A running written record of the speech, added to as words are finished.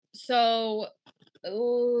So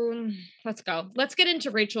let's go. Let's get into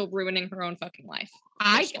Rachel ruining her own fucking life.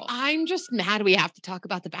 I'm just mad we have to talk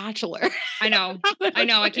about The Bachelor. I know.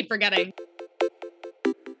 I keep forgetting.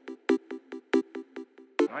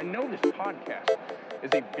 I know this podcast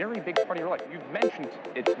is a very big part of your life. You've mentioned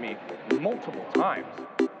it to me multiple times.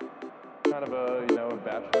 Kind of a,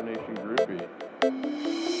 Bachelor Nation groupie.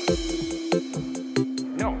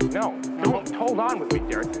 No, don't hold on with me,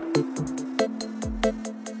 Derek.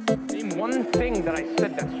 Name one thing that I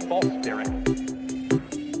said that's false, Derek.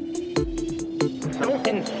 Don't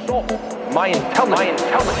insult my intelligence.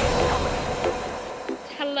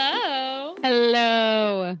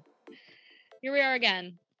 Hello. Here we are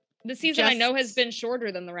again. The season I know has been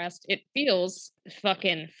shorter than the rest. It feels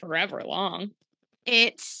fucking forever long.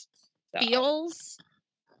 It feels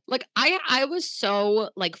like I was so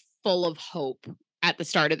like full of hope at the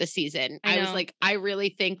start of the season. I was like, I really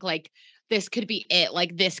think like this could be it.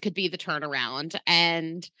 Like this could be the turnaround.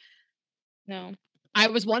 And no, I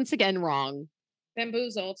was once again wrong.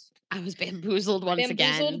 Bamboozled. I was bamboozled once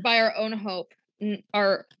again. Bamboozled by our own hope.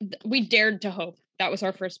 We dared to hope. That was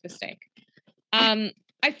our first mistake.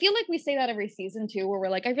 I feel like we say that every season too, where we're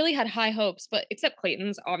like, I really had high hopes, but except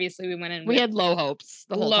Clayton's, obviously we went in. We had low hopes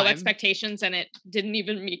the whole time. Low expectations, and it didn't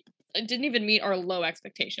even meet our low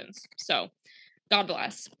expectations. So, God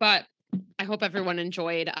bless. But I hope everyone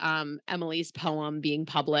enjoyed Emily's poem being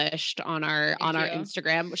published on our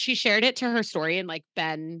Instagram. She shared it to her story, and like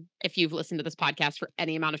Ben, if you've listened to this podcast for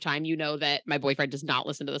any amount of time, you know that my boyfriend does not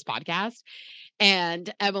listen to this podcast.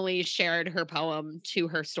 And Emily shared her poem to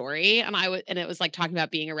her story, and it was like talking about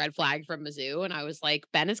being a red flag from Mizzou. And I was like,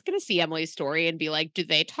 Ben is going to see Emily's story and be like, do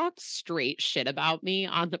they talk straight shit about me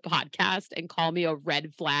on the podcast and call me a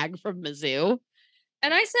red flag from Mizzou?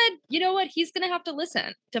 And I said, you know what? He's going to have to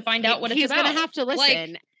listen to find out what it's about. He's going to have to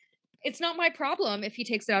listen. Like, it's not my problem if he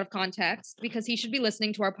takes it out of context, because he should be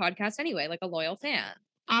listening to our podcast anyway, like a loyal fan.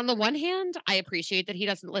 On the one hand, I appreciate that he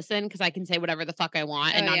doesn't listen because I can say whatever the fuck I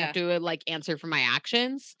want and not have to like answer for my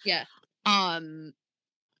actions. Yeah.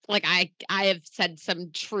 Like I have said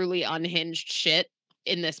some truly unhinged shit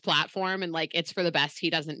in this platform, and like it's for the best he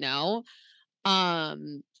doesn't know.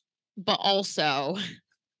 But also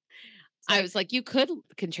I was like, you could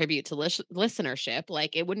contribute to listenership.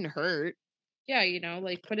 Like it wouldn't hurt. Yeah,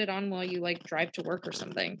 like put it on while you like drive to work or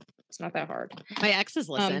something. It's not that hard. My exes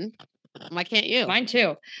listen. Why can't you? Mine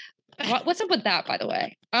too. What's up with that, by the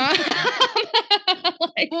way?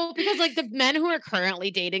 Well, because like the men who are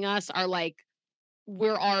currently dating us are like,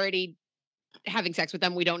 we're already having sex with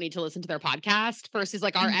them. We don't need to listen to their podcast. Versus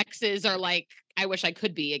like our exes are like, I wish I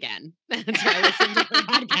could be again. So I listen to their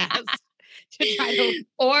podcast.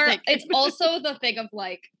 Or it's also the thing of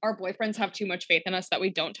like our boyfriends have too much faith in us that we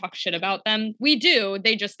don't talk shit about them. We do.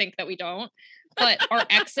 They just think that we don't. But our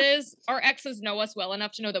exes know us well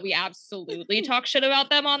enough to know that we absolutely talk shit about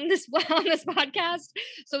them on this podcast.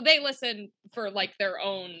 So they listen for like their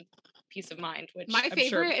own peace of mind. Which my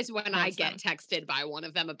favorite is when I get texted by one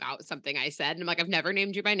of them about something I said, and I'm like, I've never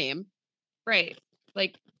named you by name. Right.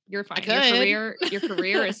 Like you're fine. Your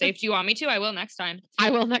career is safe. Do you want me to? I will next time.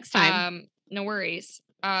 No worries.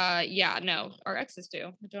 Yeah, no, our exes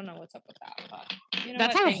do. I don't know what's up with that, but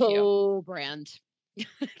that's our whole brand.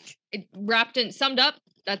 It summed up.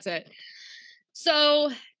 That's it. So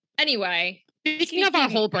anyway, speaking of our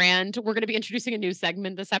whole brand, we're going to be introducing a new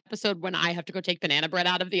segment this episode when I have to go take banana bread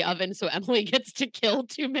out of the oven. So Emily gets to kill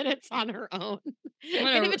 2 minutes on her own.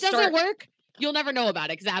 And if it doesn't work, you'll never know about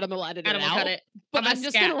it because Adam will edit it out. Cut it. But I'm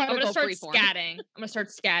just going to let it go free form. I'm going to start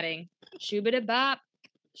scatting. Shoo-ba-da-bop.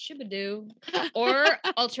 Shoo-ba-doo. Or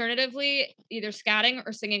alternatively, either scatting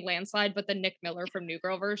or singing Landslide, but the Nick Miller from New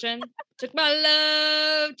Girl version. Took my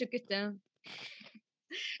love, took it down.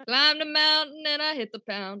 Climbed the mountain and I hit the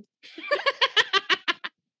pound.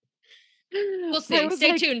 We'll see.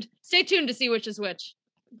 Stay tuned. Stay tuned to see which is which.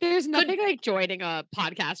 There's nothing like joining a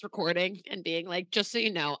podcast recording and being like, just so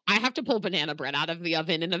you know, I have to pull banana bread out of the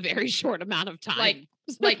oven in a very short amount of time.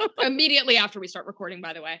 Like immediately after we start recording,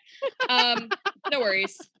 by the way. No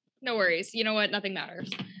worries. You know what? Nothing matters.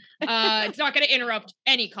 It's not going to interrupt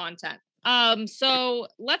any content. So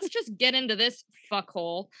let's just get into this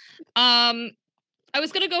fuckhole. I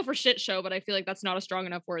was going to go for shit show, but I feel like that's not a strong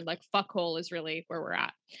enough word. Like fuckhole is really where we're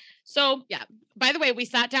at. So yeah, by the way, we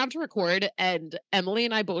sat down to record and Emily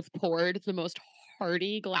and I both poured the most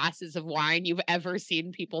hearty glasses of wine you've ever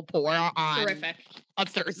seen people pour on a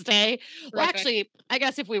Thursday. Terrific. Well, actually, I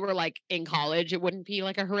guess if we were like in college, it wouldn't be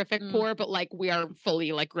like a horrific pour, but like we are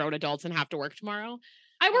fully like grown adults and have to work tomorrow.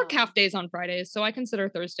 I work half days on Fridays, so I consider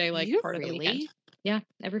Thursday like part of the weekend. Yeah,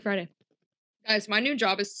 every Friday. Guys, my new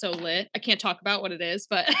job is so lit. I can't talk about what it is,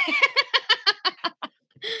 but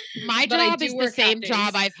my job is the same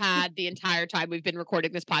job I've had the entire time we've been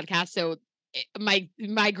recording this podcast. So my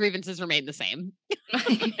grievances remain the same.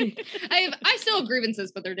 I still have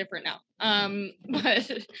grievances, but they're different now.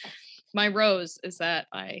 But my rose is that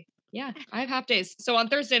I have half days. So on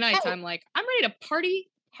Thursday nights, I'm like, I'm ready to party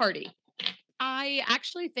hardy. I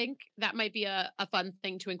actually think that might be a fun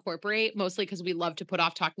thing to incorporate, mostly because we love to put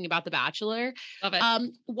off talking about The Bachelor. Love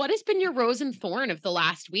it. What has been your rose and thorn of the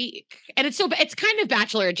last week? And it's kind of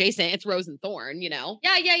Bachelor adjacent. It's rose and thorn, you know?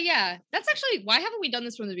 Yeah. That's actually, why haven't we done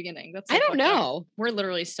this from the beginning? That's I don't know. We're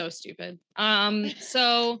literally so stupid.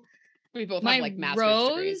 So we both have like master's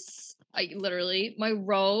rose, degrees. My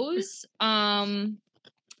rose,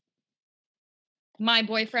 my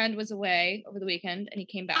boyfriend was away over the weekend and he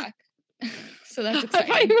came back. So that's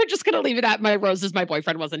exciting. I thought you were just going to leave it at my roses. My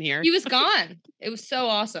boyfriend wasn't here. He was gone. It was so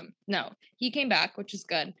awesome. No, he came back, which is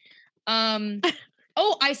good. I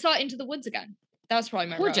saw Into the Woods again. That was probably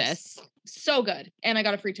my gorgeous. Rose. So good. And I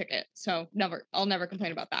got a free ticket. So I'll never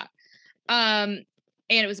complain about that. And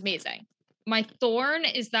it was amazing. My thorn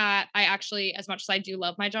is that I actually, as much as I do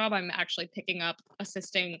love my job, I'm actually picking up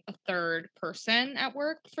assisting a third person at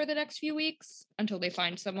work for the next few weeks until they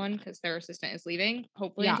find someone, because their assistant is leaving,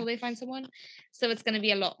 hopefully until they find someone. So it's going to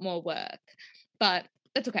be a lot more work, but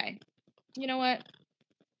that's okay. You know what?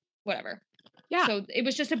 Whatever. Yeah. So it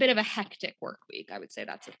was just a bit of a hectic work week. I would say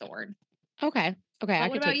that's a thorn. Okay. I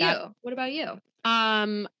could take that. What about you?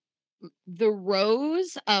 The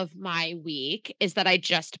rose of my week is that I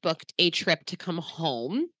just booked a trip to come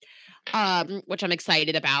home, which I'm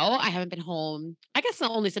excited about. I haven't been home, I guess, not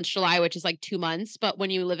only since July, which is like 2 months, but when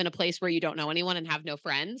you live in a place where you don't know anyone and have no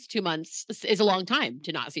friends, 2 months is a long time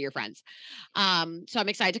to not see your friends. So I'm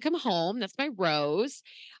excited to come home. That's my rose.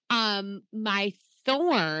 My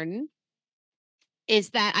thorn is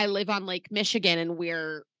that I live on Lake Michigan and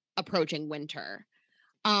we're approaching winter.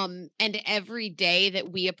 And every day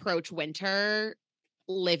that we approach winter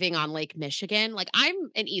living on Lake Michigan, like I'm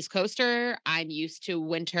an East Coaster, I'm used to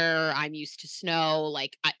winter, I'm used to snow,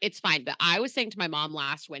 like it's fine. But I was saying to my mom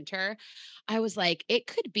last winter, I was like, it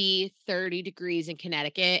could be 30 degrees in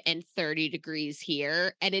Connecticut and 30 degrees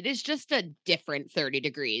here. And it is just a different 30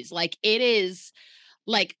 degrees. Like it is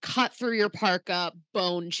like cut through your parka,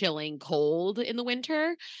 bone chilling cold in the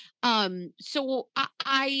winter. So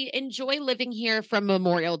I enjoy living here from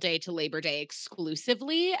Memorial Day to Labor Day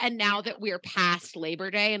exclusively. And now that we're past Labor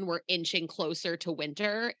Day and we're inching closer to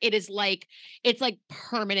winter, it's like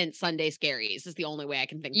permanent Sunday scaries is the only way I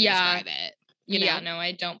can think to describe it. You know? Yeah, no,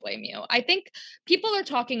 I don't blame you. I think people are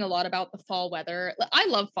talking a lot about the fall weather. I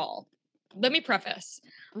love fall. Let me preface,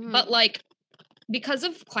 but like, because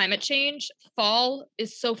of climate change, fall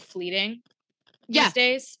is so fleeting these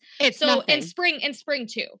days. It's so nothing. and spring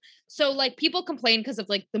too. So like people complain because of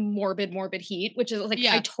like the morbid heat, which is like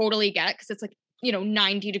I totally get, because it's like,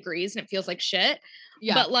 90 degrees and it feels like shit.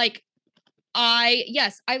 Yeah. But like I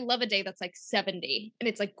love a day that's like 70 and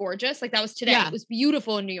it's like gorgeous. Like that was today. Yeah. It was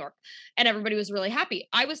beautiful in New York and everybody was really happy.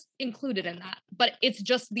 I was included in that. But it's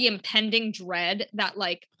just the impending dread that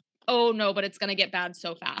like, oh no, but it's gonna get bad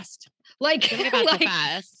so fast. Like,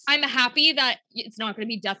 I'm happy that it's not gonna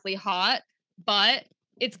be deathly hot, but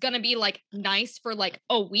it's gonna be like nice for like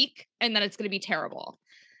a week, and then it's gonna be terrible.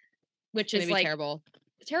 Which is like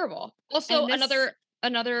terrible. Also,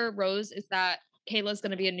 another rose is that Kayla's going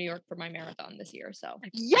to be in New York for my marathon this year. So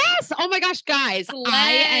yes. Oh my gosh, guys. I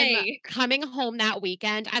am coming home that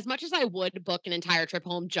weekend. As much as I would book an entire trip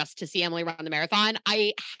home just to see Emily run the marathon,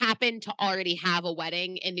 I happen to already have a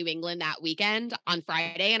wedding in New England that weekend on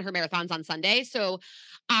Friday and her marathon's on Sunday. So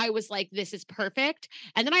I was like, this is perfect.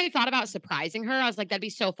 And then I thought about surprising her. I was like, that'd be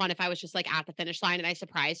so fun if I was just like at the finish line and I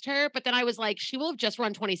surprised her. But then I was like, she will have just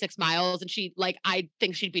run 26 miles and I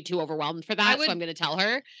think she'd be too overwhelmed for that. So I'm going to tell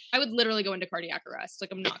her. I would literally go into cardiac arrest.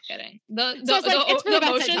 Like, I'm not kidding. The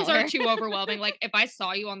emotions are too overwhelming. Like, if I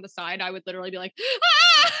saw you on the side, I would literally be like,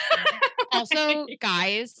 ah! Also,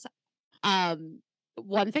 guys,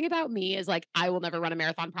 one thing about me is like, I will never run a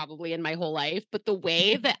marathon probably in my whole life, but the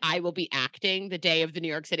way that I will be acting the day of the New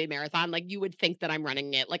York City Marathon, like you would think that I'm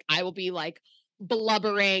running it. Like I will be like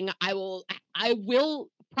blubbering. I will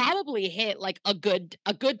probably hit like a good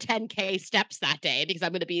 10K steps that day because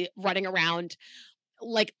I'm going to be running around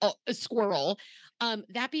like a squirrel.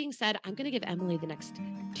 That being said, I'm going to give Emily the next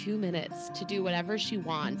 2 minutes to do whatever she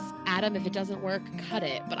wants. Adam, if it doesn't work, cut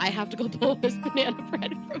it. But I have to go pull this banana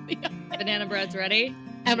bread from the oven. Banana bread's ready.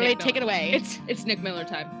 Emily, take it away. It's Nick Miller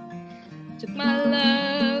time. Took my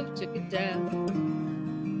love, took it down.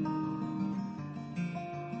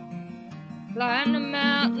 Climbed a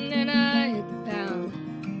mountain and I hit the pound.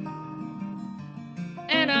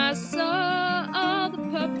 And I saw all the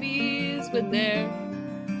puppies with their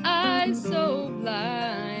eyes so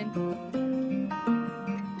blind.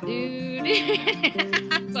 Dude.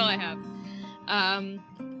 That's all I have.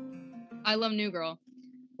 I love New Girl.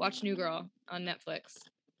 Watch New Girl on Netflix.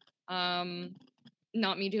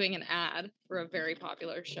 Not me doing an ad for a very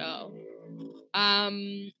popular show.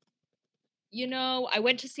 You know, I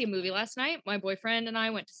went to see a movie last night. My boyfriend and I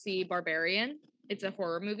went to see Barbarian. It's a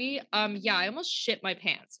horror movie. Yeah, I almost shit my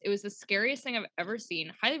pants. It was the scariest thing I've ever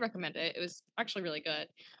seen. Highly recommend it. It was actually really good.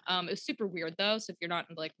 It was super weird though, so if you're not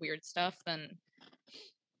into like weird stuff, then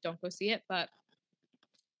don't go see it. But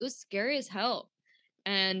it was scary as hell.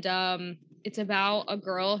 And it's about a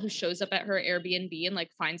girl who shows up at her Airbnb and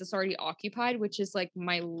like finds us already occupied, which is like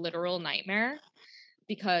my literal nightmare,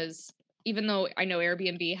 because even though I know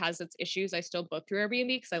Airbnb has its issues, I still book through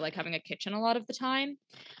Airbnb because I like having a kitchen a lot of the time.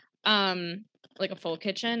 Like a full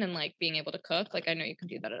kitchen and like being able to cook. Like I know you can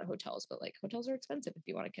do that at hotels, but like hotels are expensive if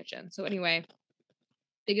you want a kitchen. So anyway,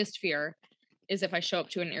 biggest fear is if I show up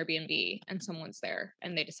to an Airbnb and someone's there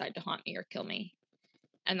and they decide to haunt me or kill me.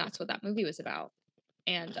 And that's what that movie was about.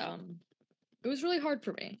 And it was really hard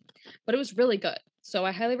for me, but it was really good. So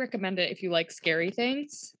I highly recommend it if you like scary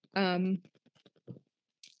things.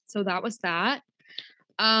 So that was that.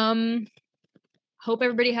 Hope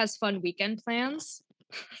everybody has fun weekend plans.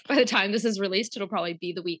 By the time this is released, it'll probably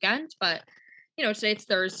be the weekend, but you know, today it's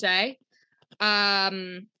Thursday.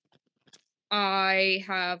 I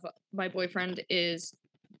have my boyfriend his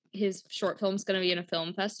short film's going to be in a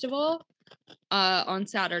film festival on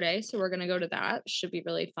Saturday, so we're going to go to that. Should be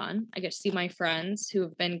really fun. I get to see my friends who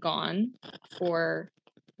have been gone for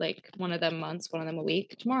like one of them months, one of them a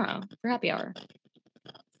week tomorrow for happy hour.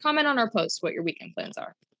 Comment on our post what your weekend plans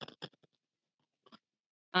are.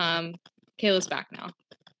 Kayla's back now.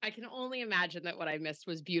 I can only imagine that what I missed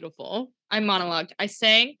was beautiful. I monologued. I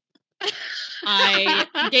sang. I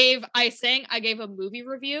gave a movie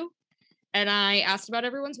review, and I asked about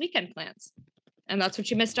everyone's weekend plans. And that's what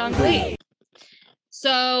you missed on Glee.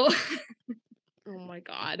 So oh my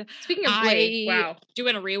God. Speaking of Glee, wow.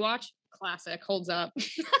 Doing a rewatch, classic, holds up.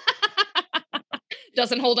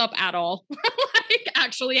 Doesn't hold up at all. Like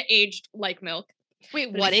actually aged like milk.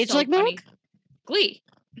 Wait, what age so like funny. Milk? Glee.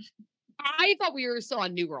 I thought we were still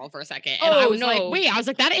on New Girl for a second. And I was like, wait, I was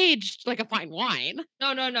like, that aged like a fine wine.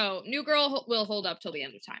 No. New Girl will hold up till the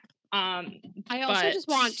end of time. I also just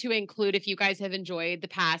want to include, if you guys have enjoyed the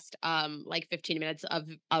past like 15 minutes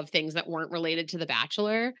of things that weren't related to The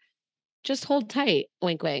Bachelor, just hold tight.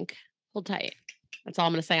 Wink, wink. Hold tight. That's all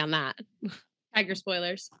I'm going to say on that. Tag your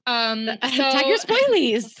spoilers. Tag your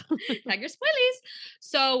spoilies. Tag your spoilies.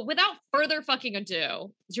 So without further fucking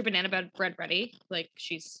ado, is your banana bread ready? Like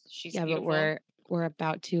she's yeah, beautiful. But we're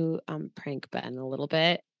about to prank Ben a little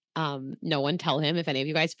bit. No one tell him. If any of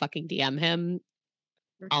you guys fucking DM him,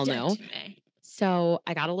 I'll know. So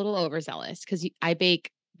I got a little overzealous because I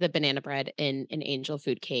bake the banana bread in an angel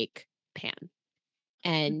food cake pan.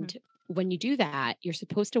 And when you do that, you're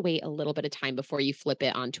supposed to wait a little bit of time before you flip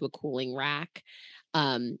it onto a cooling rack.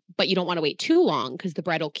 But you don't want to wait too long because the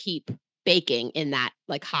bread will keep baking in that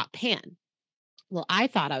like hot pan. Well, I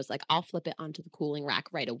was like, I'll flip it onto the cooling rack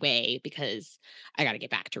right away because I got to get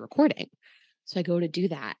back to recording. So I go to do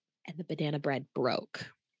that and the banana bread broke.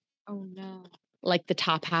 Oh no. Like the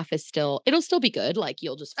top half is it'll still be good. Like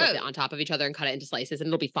you'll just flip it on top of each other and cut it into slices and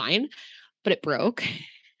it'll be fine. But it broke.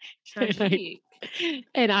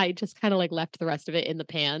 And I just kind of like left the rest of it in the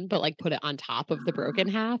pan, but like put it on top of the broken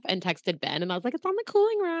half and texted Ben and I was like, it's on the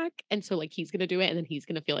cooling rack. And so like he's going to do it and then he's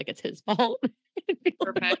going to feel like it's his fault.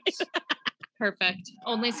 Perfect. Perfect.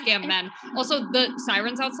 Only scam men. Also, the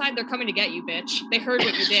sirens outside, they're coming to get you, bitch. They heard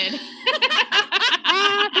what you did.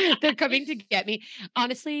 They're coming to get me.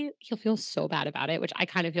 Honestly, he'll feel so bad about it, which I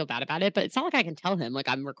kind of feel bad about it, but it's not like I can tell him like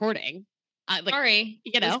I'm recording. Sorry,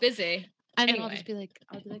 I was busy. And then I'll be like,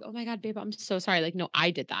 oh my God, babe, I'm so sorry. Like, no,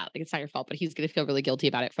 I did that. Like, it's not your fault, but he's going to feel really guilty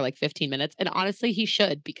about it for like 15 minutes. And honestly, he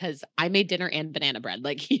should, because I made dinner and banana bread.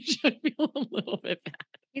 Like, he should feel a little bit bad.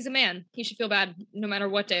 He's a man. He should feel bad no matter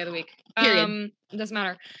what day of the week. Period. It doesn't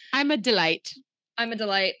matter. I'm a delight.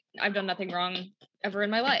 I've done nothing wrong ever in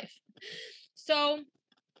my life. So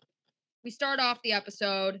we start off the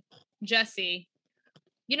episode. Jesse,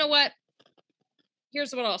 you know what?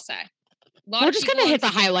 Here's what I'll say. We're just going to hit the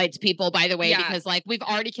highlights, people, by the way, because like we've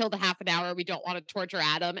already killed a half an hour. We don't want to torture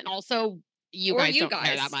Adam. And also you guys don't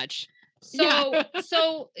care that much. So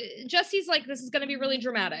Jesse's like, this is going to be really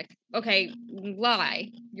dramatic. Okay.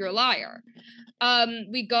 Lie. You're a liar.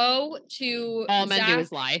 We go to all men do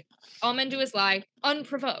is lie. All men do is lie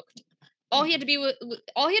unprovoked. All he had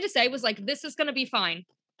to say was like, this is going to be fine.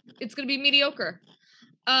 It's going to be mediocre.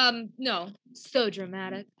 No, so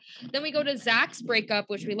dramatic. Then we go to Zach's breakup,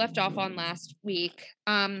 which we left off on last week.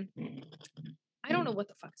 I don't know what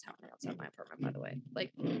the fuck is happening outside my apartment, by the way.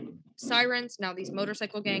 Like sirens. Now these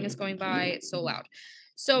motorcycle gang is going by. It's so loud.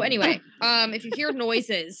 So anyway, if you hear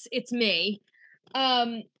noises, it's me.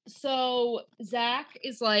 So Zach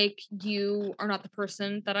is like, you are not the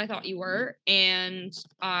person that I thought you were, and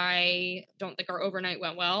I don't think our overnight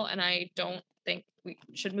went well, and I don't think we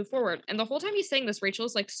should move forward. And the whole time he's saying this, Rachel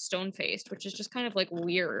is like stone-faced, which is just kind of like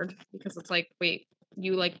weird, because it's like, wait,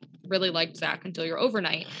 you like really liked Zach until your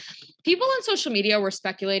overnight. People on social media were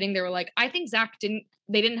speculating. They were like, I think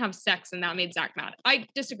they didn't have sex and that made Zach mad. I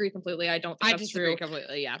disagree completely. I don't think that's true.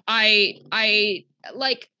 Completely, yeah.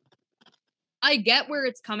 I get where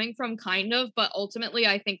it's coming from, kind of, but ultimately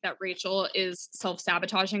I think that Rachel is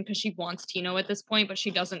self-sabotaging because she wants Tino at this point, but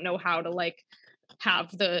she doesn't know how to like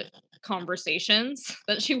have the conversations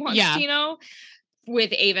that she wants Tino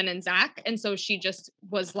with Aven and Zach. And so she just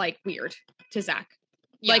was like weird to Zach.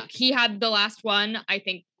 Yeah. Like he had the last one. I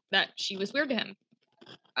think that she was weird to him.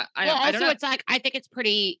 I don't know. It's like, I think it's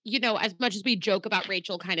pretty, you know, as much as we joke about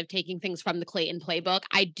Rachel kind of taking things from the Clayton playbook,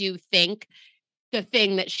 I do think the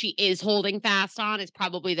thing that she is holding fast on is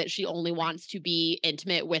probably that she only wants to be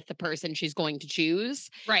intimate with the person she's going to choose.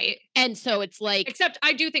 Right. And so it's like, except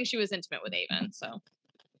I do think she was intimate with Aven, so.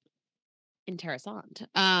 Interessant.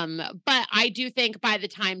 But I do think by the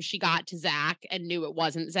time she got to Zach and knew it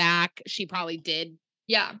wasn't Zach, she probably did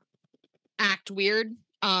act weird.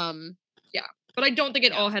 Yeah. But I don't think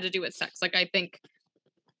it all had to do with sex. Like I think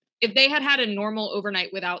if they had a normal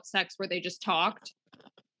overnight without sex where they just talked,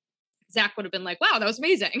 Zach would have been like, wow, that was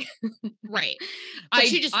amazing. Right. But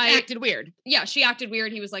she just acted weird. Yeah, she acted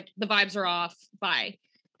weird. He was like, the vibes are off. Bye.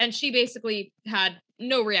 And she basically had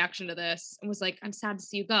no reaction to this and was like, I'm sad to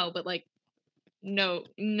see you go. But like, no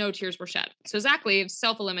tears were shed. So Zach leaves,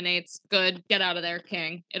 self-eliminates. Good. Get out of there,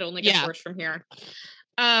 king. It only gets worse from here.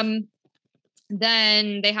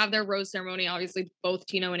 Then they have their rose ceremony. Obviously, both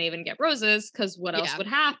Tino and Aven get roses because what else would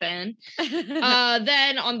happen?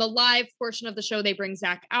 Then on the live portion of the show, they bring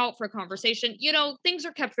Zach out for a conversation. You know, things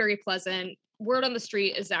are kept very pleasant. Word on the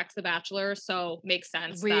street is Zach's the bachelor, so makes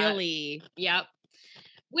sense. Really? Yep.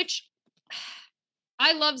 Which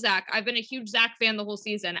I love Zach. I've been a huge Zach fan the whole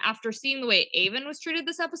season. After seeing the way Aven was treated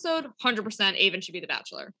this episode, 100% Aven should be the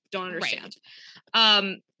bachelor. Don't understand.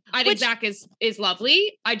 Right. I think Zach is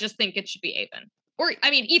lovely. I just think it should be Aven. Or,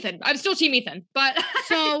 I mean, Ethan. I'm still team Ethan, but...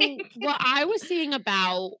 So, what I was seeing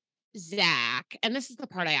about Zach, and this is the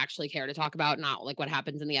part I actually care to talk about, not like what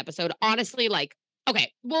happens in the episode. Honestly, like,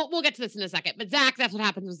 okay, we'll get to this in a second. But Zach, that's what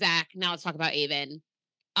happens with Zach. Now let's talk about Aven.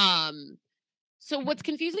 So what's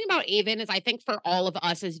confusing about Aven is I think for all of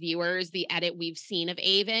us as viewers, the edit we've seen of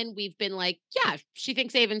Aven, we've been like, yeah, she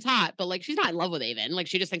thinks Aven's hot, but like, she's not in love with Aven. Like,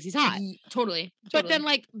 she just thinks he's hot. Totally. But then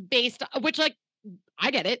like, which like, I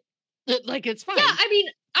get it. Like, it's fine. Yeah, I mean,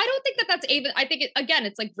 I don't think that's Aven. I think,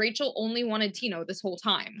 it's like Rachel only wanted Tino this whole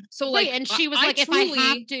time. So like, and she was like, if I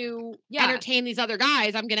have to entertain these other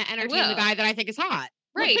guys, I'm going to entertain the guy that I think is hot.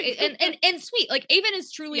 Right. and sweet. Like, Aven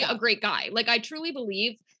is truly a great guy. Like, I truly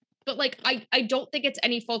believe. But like, I don't think it's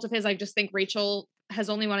any fault of his. I just think Rachel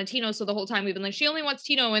has only wanted Tino. So the whole time we've been like, she only wants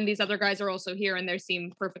Tino and these other guys are also here and they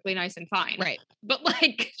seem perfectly nice and fine. Right. But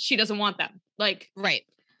like, she doesn't want them. Like, right.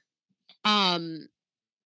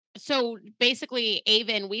 So basically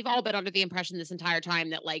Aven, we've all been under the impression this entire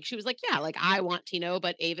time that like, she was like, yeah, like I want Tino,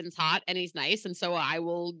 but Aven's hot and he's nice. And so I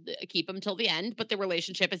will keep him till the end, but the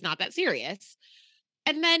relationship is not that serious.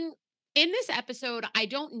 And then in this episode, I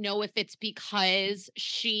don't know if it's because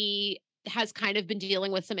she has kind of been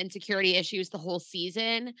dealing with some insecurity issues the whole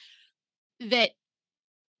season that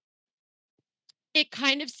it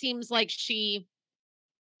kind of seems like she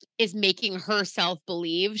is making herself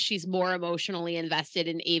believe she's more emotionally invested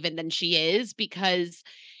in Aven than she is, because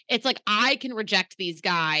it's like, I can reject these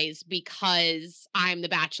guys because I'm the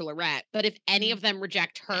bachelorette. But if any of them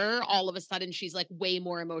reject her, all of a sudden she's like way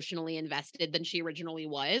more emotionally invested than she originally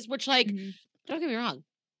was, which like, don't get me wrong.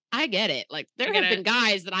 I get it. Like there have been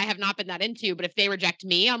guys that I have not been that into, but if they reject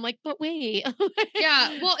me, I'm like, but wait.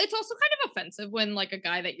 Yeah. Well, it's also kind of offensive when like a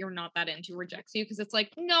guy that you're not that into rejects you. Cause it's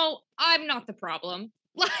like, no, I'm not the problem.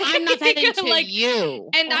 Like, I'm not that into like, you.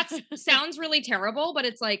 And that sounds really terrible, but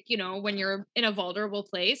it's like, you know, when you're in a vulnerable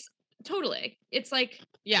place, totally. It's like,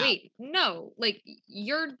 wait, no, like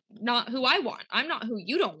you're not who I want. I'm not who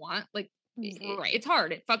you don't want. Like, it's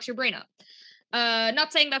hard. It fucks your brain up.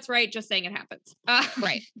 Not saying that's right, just saying it happens.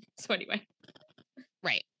 Right. So anyway.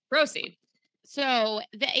 Right. Proceed. So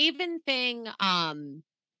the Aven thing,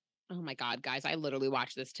 Oh my God, guys, I literally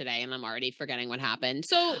watched this today and I'm already forgetting what happened.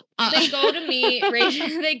 So they go to meet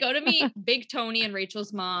they go to meet Big Tony and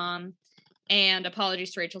Rachel's mom. And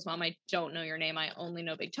apologies to Rachel's mom. I don't know your name. I only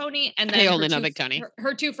know Big Tony. And then I only know Big Tony.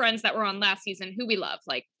 Her two friends that were on last season, who we love,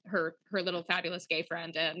 like her little fabulous gay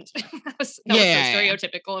friend. And that was so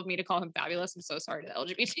stereotypical of me to call him fabulous. I'm so sorry to the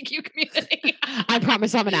LGBTQ community. I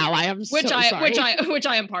promise I'm an ally. I'm so sorry. Which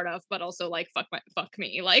I am part of, but also like fuck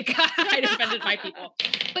me. Like I defended my people.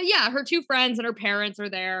 But yeah, her two friends and her parents are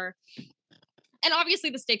there. And obviously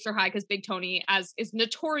the stakes are high because Big Tony is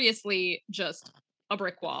notoriously just a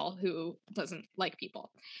brick wall who doesn't like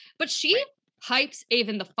people. But she hypes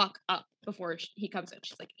Aven the fuck up before he comes in.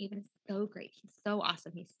 She's like, Aven is so great. He's so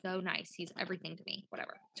awesome. He's so nice. He's everything to me.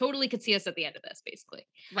 Whatever. Totally could see us at the end of this, basically.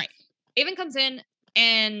 Right. Aven comes in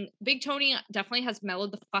and Big Tony definitely has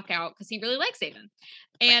mellowed the fuck out because he really likes Aven.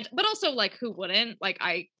 And but also like who wouldn't? Like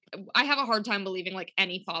I have a hard time believing like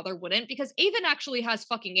any father wouldn't, because Aven actually has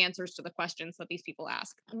fucking answers to the questions that these people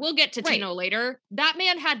ask. We'll get to Tino later. That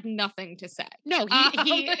man had nothing to say. No,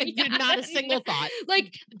 he did not a single thought.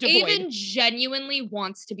 Like Aven genuinely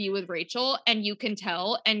wants to be with Rachel, and you can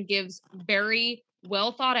tell, and gives very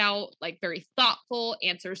well thought out, like very thoughtful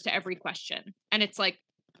answers to every question. And it's like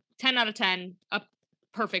 10 out of 10, a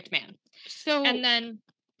perfect man. So, and then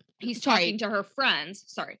he's talking to her friends.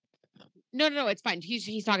 Sorry. No, it's fine.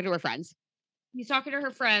 He's talking to her friends. He's talking to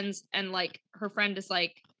her friends, and like her friend is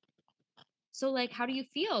like, so like, how do you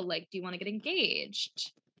feel? Like, do you want to get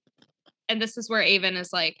engaged? And this is where Aven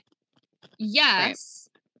is like, yes,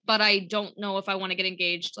 but I don't know if I want to get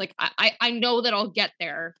engaged. Like, I know that I'll get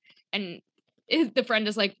there. And the friend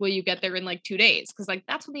is like, will you get there in like 2 days? Because like,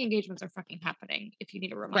 that's when the engagements are fucking happening. If you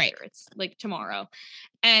need a reminder, it's like tomorrow.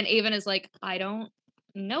 And Aven is like, I don't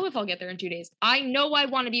know if I'll get there in 2 days. I know I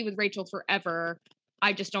want to be with Rachel forever.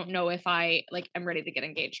 I just don't know if I like am ready to get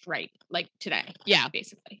engaged like today. Yeah,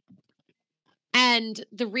 basically. And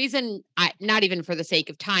the reason not even for the sake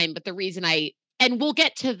of time, but the reason and we'll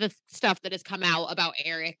get to the stuff that has come out about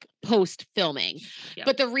Eric post filming. Yeah.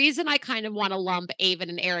 But the reason I kind of want to lump Aven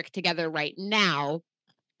and Eric together right now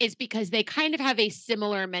is because they kind of have a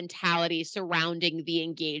similar mentality surrounding the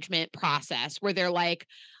engagement process, where they're like,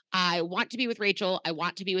 I want to be with Rachel. I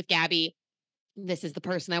want to be with Gabby. This is the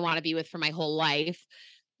person I want to be with for my whole life.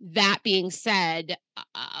 That being said,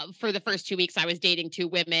 for the first 2 weeks I was dating two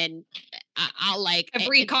women. I'll like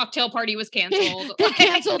every cocktail party was canceled. They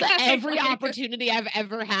canceled every opportunity I've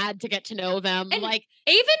ever had to get to know them. And like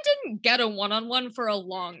Aven didn't get a one-on-one for a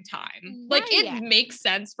long time. Like it makes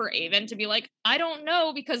sense for Aven to be like, I don't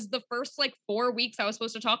know, because the first like 4 weeks I was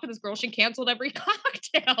supposed to talk to this girl, she canceled every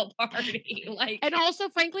cocktail party. Like, and also,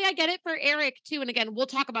 frankly, I get it for Eric too. And again, we'll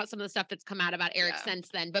talk about some of the stuff that's come out about Eric since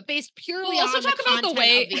then. But based purely on the content of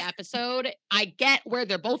the episode, I get where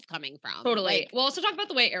they're both coming from. Totally. Like, we'll also talk about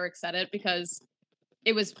the way Eric said it, because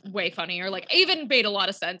it was way funnier. Like Aven made a lot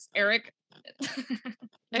of sense. Eric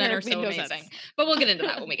men are so amazing. But we'll get into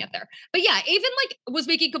that when we get there. But yeah, Aven like was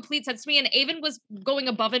making complete sense to me, and Aven was going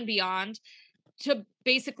above and beyond to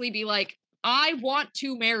basically be like, I want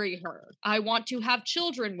to marry her. I want to have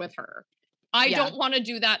children with her. I don't want to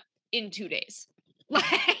do that in 2 days.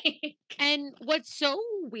 Like, and what's so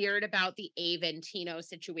weird about the Aven Tino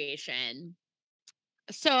situation,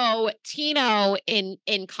 so Tino in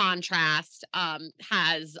contrast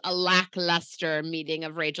has a lackluster meeting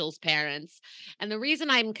of Rachel's parents. And the reason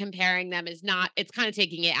I'm comparing them is not, it's kind of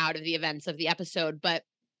taking it out of the events of the episode, but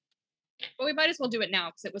we might as well do it now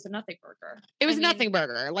because it was a nothing burger. It was a nothing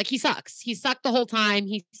burger. Like, he sucks. He sucked the whole time.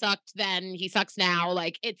 He sucked then. He sucks now.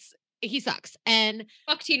 Like, he sucks. And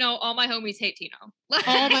fuck Tino. All my homies hate Tino.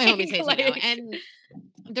 All my homies hate Tino. And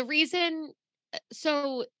the reason,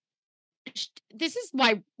 so this is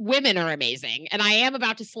why women are amazing. And I am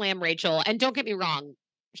about to slam Rachel. And don't get me wrong,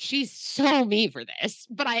 she's so me for this,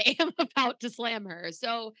 but I am about to slam her.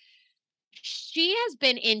 So she has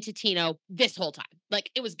been into Tino this whole time.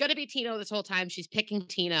 Like, it was going to be Tino this whole time. She's picking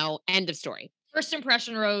Tino. End of story. First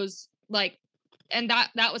impression rose, like, and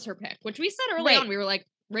that was her pick, which we said early on. We were like,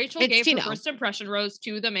 Rachel gave her first impression rose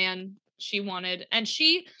to the man she wanted. And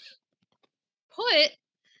she put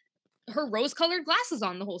her rose-colored glasses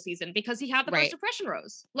on the whole season because he had the first impression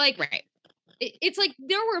rose. Like, it's like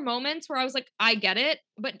there were moments where I was like, I get it,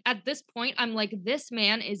 but at this point, I'm like, this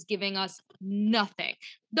man is giving us nothing.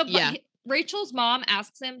 Rachel's mom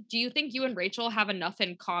asks him, "Do you think you and Rachel have enough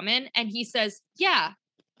in common?" And he says, "Yeah,"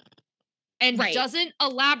 and doesn't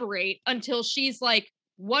elaborate until she's like,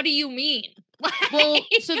 "What do you mean?" Well,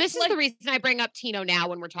 so this is the reason I bring up Tino now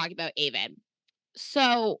when we're talking about Aven.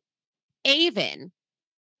 So Aven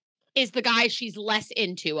is the guy she's less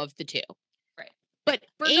into of the two. Right. But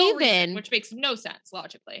for no reason, Aven, which makes no sense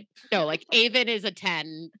logically. no, like Aven is a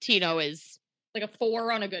 10. Tino is like a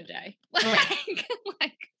 4 on a good day.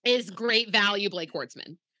 like is great value Blake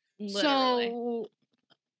Hortzman. Literally. So,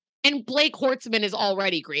 and Blake Hortzman is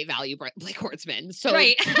already great value Blake Hortzman. So,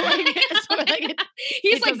 right.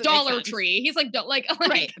 He's it like Dollar Tree. He's like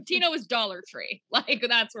right. Tino is Dollar Tree. Like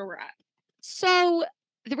that's where we're at. So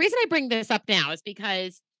the reason I bring this up now is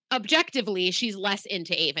because objectively she's less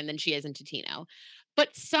into Aven than she is into Tino.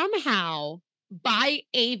 But somehow by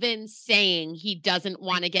Aven saying he doesn't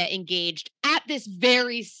want to get engaged at this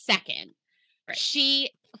very second, right,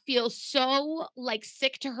 she feels so like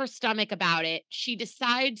sick to her stomach about it. She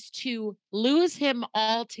decides to lose him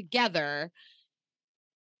altogether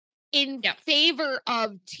in favor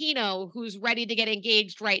of Tino, who's ready to get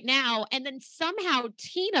engaged right now. And then somehow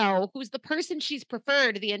Tino, who's the person she's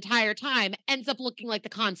preferred the entire time, ends up looking like the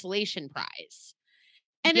consolation prize.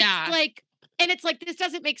 And it's like, this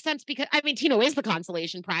doesn't make sense because, I mean, Tino is the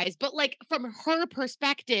consolation prize, but like from her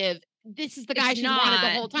perspective, this is the guy she wanted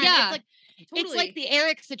the whole time. Yeah. It's like, It's like the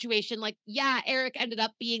Eric situation. Like, yeah, Eric ended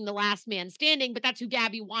up being the last man standing, but that's who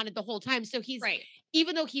Gabby wanted the whole time. So he's,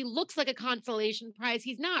 even though he looks like a consolation prize,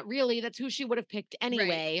 he's not really. That's who she would have picked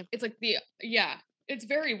anyway. Right. It's like it's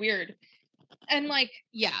very weird. And like,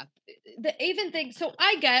 the Aven thing. So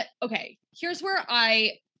here's where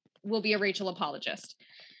I will be a Rachel apologist.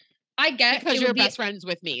 I get because you're best friends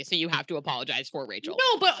with me, so you have to apologize for Rachel.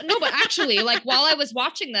 No, but actually, like while I was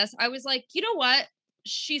watching this, I was like, you know what?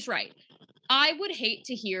 She's right. I would hate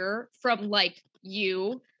to hear from like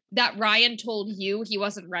you that Ryan told you he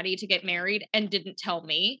wasn't ready to get married and didn't tell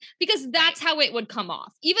me, because that's how it would come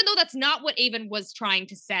off. Even though that's not what Aven was trying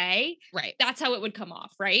to say, right? That's how it would come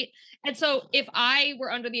off, right? And so if I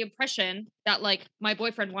were under the impression that like my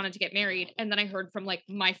boyfriend wanted to get married and then I heard from like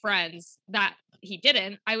my friends that he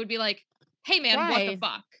didn't, I would be like, hey man, what the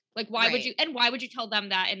fuck? Like, why would you tell them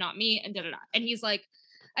that and not me? And da-da-da. And he's like,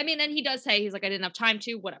 I mean, and he does say, he's like, I didn't have time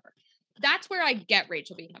to, whatever. That's where I get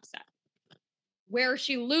Rachel being upset. Where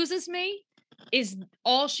she loses me is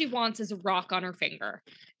all she wants is a rock on her finger.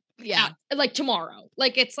 Yeah. Like tomorrow.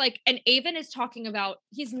 Like it's like, and Aven is talking about,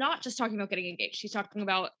 he's not just talking about getting engaged. She's talking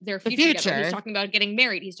about their future. Together. He's talking about getting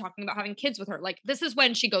married. He's talking about having kids with her. Like this is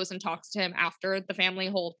when she goes and talks to him after the family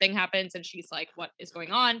whole thing happens. And she's like, what is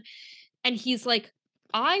going on? And he's like,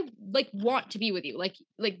 I like want to be with you. Like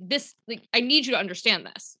this, like, I need you to understand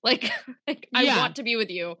this. Like I want to be with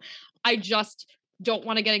you. I just don't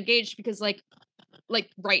want to get engaged because like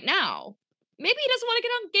right now, maybe he doesn't want to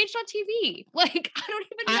get engaged on TV. Like, I don't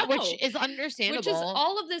even know. Which is understandable. Which is,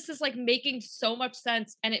 all of this is like making so much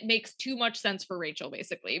sense, and it makes too much sense for Rachel,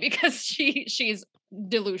 basically, because she's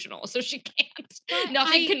delusional. So she can't,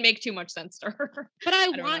 nothing can make too much sense to her. But I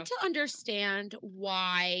want to understand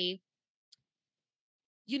why,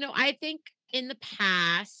 you know, I think in the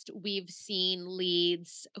past, we've seen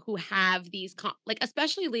leads who have these, like,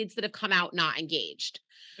 especially leads that have come out not engaged.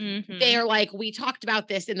 Mm-hmm. They're like, we talked about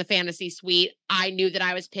this in the fantasy suite. I knew that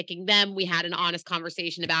I was picking them. We had an honest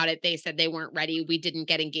conversation about it. They said they weren't ready. We didn't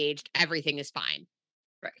get engaged. Everything is fine.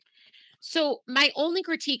 Right. So my only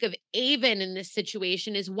critique of Aven in this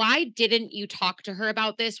situation is, why didn't you talk to her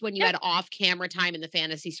about this when you had off-camera time in the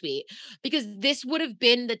fantasy suite? Because this would have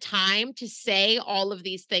been the time to say all of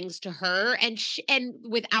these things to her, and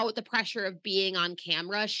without the pressure of being on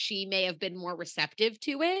camera, she may have been more receptive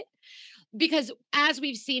to it. Because as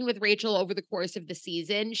we've seen with Rachel over the course of the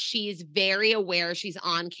season, she's very aware she's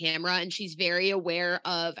on camera, and she's very aware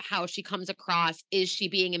of how she comes across. Is she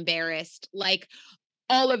being embarrassed? Like,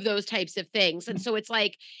 all of those types of things. And so it's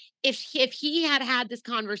like, if he had had this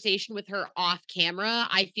conversation with her off camera,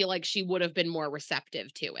 I feel like she would have been more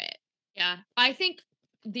receptive to it. Yeah. I think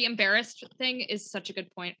the embarrassed thing is such a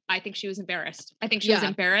good point. I think she was embarrassed. I think she was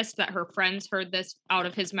embarrassed that her friends heard this out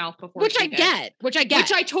of his mouth before. Which I get. Which I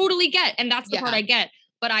totally get. And that's the part I get.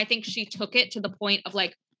 But I think she took it to the point of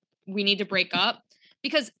like, we need to break up.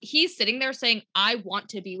 Because he's sitting there saying, I want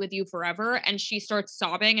to be with you forever. And she starts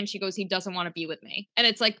sobbing and she goes, he doesn't want to be with me. And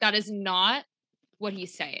it's like, that is not what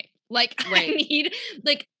he's saying. Like,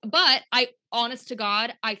 but honest to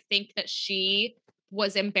God, I think that she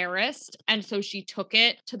was embarrassed. And so she took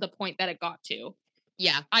it to the point that it got to.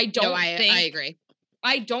 Yeah. I agree.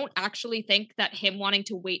 I don't actually think that him wanting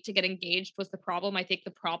to wait to get engaged was the problem. I think the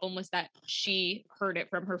problem was that she heard it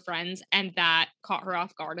from her friends, and that caught her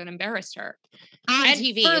off guard and embarrassed her on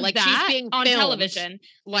TV. Like, she's being on filmed, television.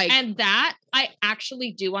 Like, and that I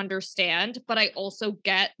actually do understand, but I also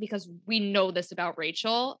get, because we know this about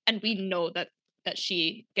Rachel, and we know that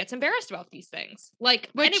she gets embarrassed about these things. Like,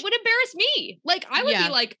 and it would embarrass me. Like, I would be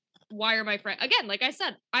like, why are my friends, again, like I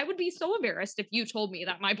said, I would be so embarrassed if you told me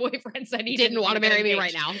that my boyfriend said he didn't want to marry me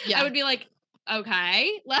right now. I would be like,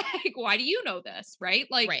 okay, like, why do you know this? Right?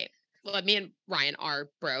 Like, right. Well, me and Ryan are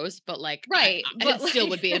bros, but like, right. But it still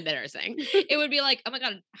would be embarrassing. It would be like, oh my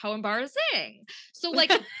God, how embarrassing. So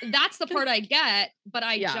like, that's the part I get, but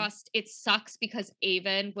it sucks because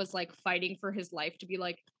Aven was like fighting for his life to be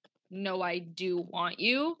like, no, I do want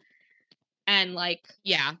you. And like,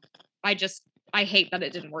 yeah, I hate that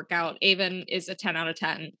it didn't work out. Aven is a 10 out of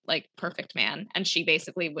 10, like perfect man. And she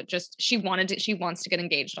basically she wants to get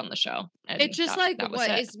engaged on the show. It's just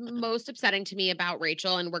what is most upsetting to me about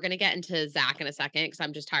Rachel, and we're going to get into Zach in a second because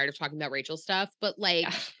I'm just tired of talking about Rachel stuff, but like,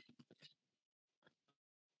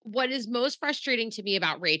 what is most frustrating to me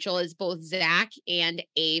about Rachel is both Zach and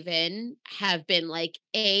Aven have been like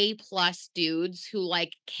A+ dudes who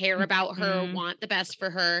like care about her, want the best for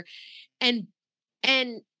her. And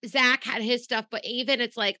Zach had his stuff, but Aven,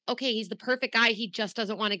 it's like, okay, he's the perfect guy. He just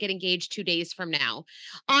doesn't want to get engaged 2 days from now.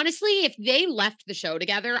 Honestly, if they left the show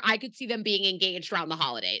together, I could see them being engaged around the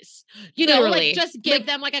holidays. You know, like just give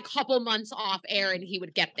them like a couple months off air and he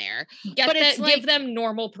would get there. Give them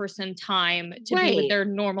normal person time to be with their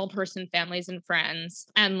normal person families and friends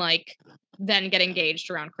and like then get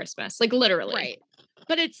engaged around Christmas. Like literally. Right.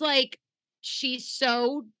 But it's like, she's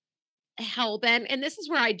so hellbent, and this is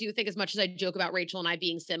where I do think, as much as I joke about Rachel and I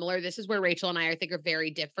being similar, this is where Rachel and I think are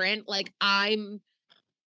very different. Like, I'm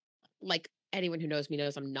like, anyone who knows me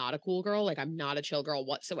knows I'm not a cool girl. Like, I'm not a chill girl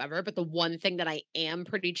whatsoever. But the one thing that I am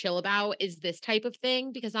pretty chill about is this type of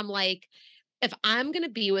thing, because I'm like, if I'm going to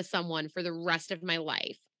be with someone for the rest of my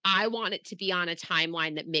life, I want it to be on a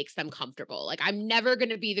timeline that makes them comfortable. Like, I'm never going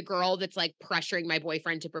to be the girl that's like pressuring my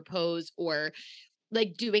boyfriend to propose or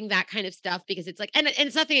like doing that kind of stuff, because it's like, and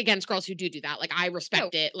it's nothing against girls who do that. Like, I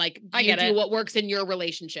respect it. Like, you do what works in your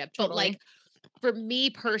relationship. Totally. But like, for me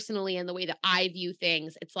personally, and the way that I view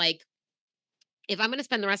things, it's like, if I'm going to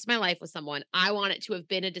spend the rest of my life with someone, I want it to have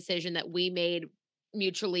been a decision that we made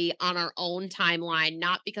mutually on our own timeline,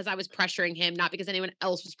 not because I was pressuring him, not because anyone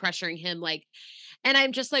else was pressuring him. Like, and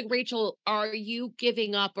I'm just like, Rachel, are you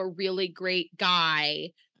giving up a really great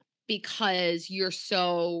guy because you're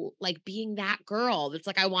so like being that girl that's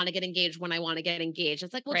like, I want to get engaged when I want to get engaged?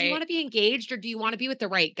 It's like, well, do you want to be engaged or do you want to be with the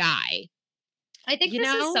right guy? I think this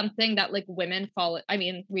is something that like women fall. I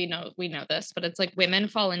mean, we know this, but it's like women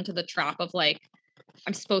fall into the trap of like,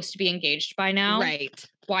 I'm supposed to be engaged by now. Right.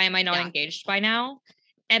 Why am I not engaged by now?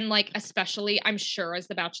 And like, especially, I'm sure as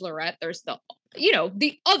the Bachelorette, there's the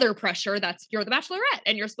other pressure that's you're the Bachelorette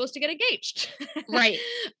and you're supposed to get engaged. Right.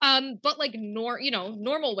 But like,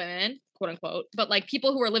 normal women, quote unquote, but like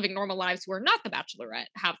people who are living normal lives who are not the Bachelorette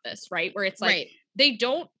have this, right? Where it's like, they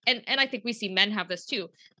don't, and I think we see men have this too.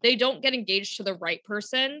 They don't get engaged to the right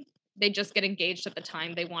person. They just get engaged at the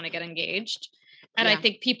time they want to get engaged. And I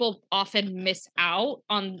think people often miss out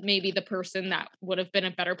on maybe the person that would have been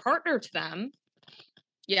a better partner to them.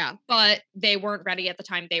 Yeah. But they weren't ready at the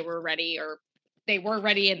time they were ready, or they were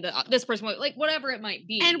ready and this person was like, whatever it might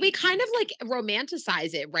be. And we kind of like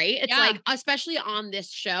romanticize it, right? It's like, especially on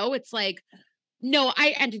this show, it's like, no,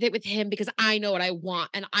 I ended it with him because I know what I want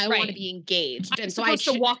and I want to be engaged. And so I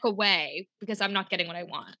should walk away because I'm not getting what I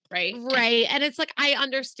want. Right. Right. And it's like, I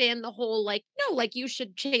understand the whole, like, no, like you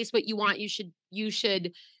should chase what you want. You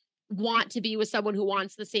should want to be with someone who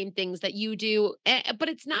wants the same things that you do. But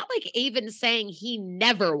it's not like Aven saying he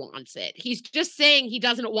never wants it. He's just saying he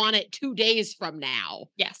doesn't want it 2 days from now.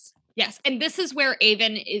 Yes. Yes. And this is where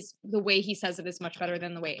Aven is, the way he says it is much better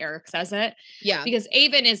than the way Eric says it. Yeah. Because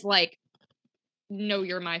Aven is like, no,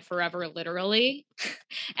 you're my forever, literally.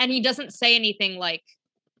 And he doesn't say anything like,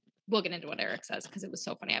 we'll get into what Eric says because it was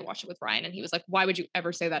so funny. I watched it with Ryan and he was like, why would you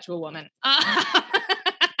ever say that to a woman?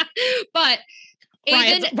 But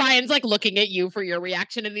Ryan's like looking at you for your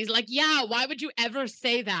reaction and he's like, yeah, why would you ever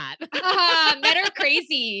say that? Men are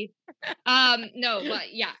crazy. No,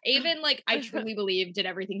 but yeah, Aven, like, I truly believe did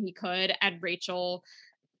everything he could, and Rachel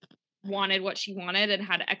wanted what she wanted and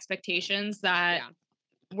had expectations that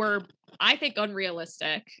were, I think,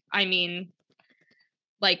 unrealistic. I mean,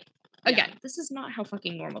 like, again, this is not how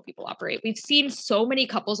fucking normal people operate. We've seen so many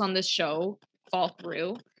couples on this show fall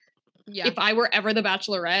through. Yeah. If I were ever the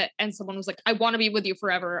Bachelorette and someone was like, I want to be with you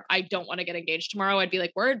forever, I don't want to get engaged tomorrow, I'd be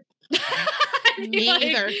like, word. Me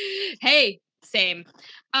either. Hey, same.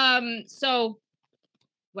 So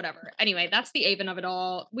whatever. Anyway, that's the Aven of it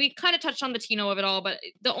all. We kind of touched on the Tino of it all, but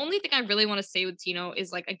the only thing I really want to say with Tino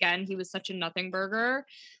is, like, again, he was such a nothing burger.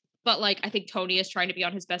 But, like, I think Tony is trying to be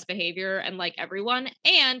on his best behavior and like everyone.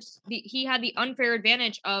 And he had the unfair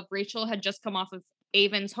advantage of Rachel had just come off of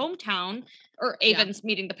Avon's hometown, or Avon's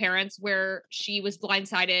meeting the parents, where she was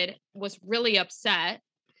blindsided, was really upset.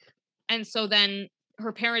 And so then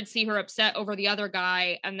her parents see her upset over the other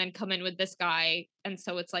guy and then come in with this guy. And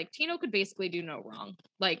so it's like, Tino could basically do no wrong.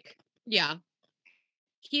 Like, yeah.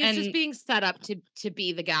 He's just being set up to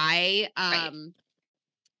be the guy. Right.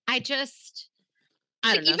 I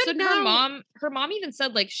don't know. Even So now, her mom even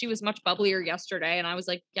said like she was much bubblier yesterday. And I was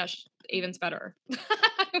like, yeah, Avon's better.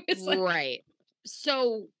 I was like, right.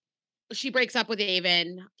 So she breaks up with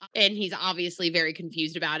Avon and he's obviously very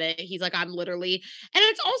confused about it. He's like, I'm literally, and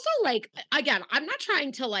it's also like, again, I'm not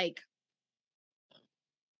trying to like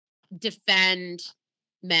defend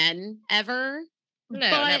men ever. no,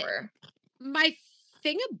 but never. My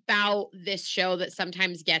thing about this show that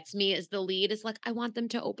sometimes gets me is the lead is like, I want them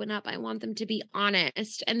to open up. I want them to be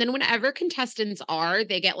honest. And then whenever contestants are,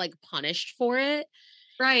 they get like punished for it.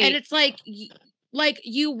 Right. And it's like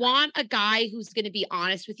you want a guy who's going to be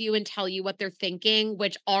honest with you and tell you what they're thinking,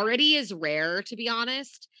 which already is rare, to be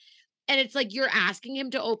honest. And it's like you're asking him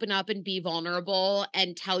to open up and be vulnerable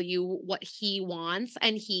and tell you what he wants,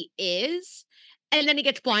 and he is. And then he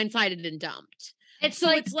gets blindsided and dumped. It's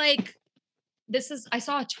like I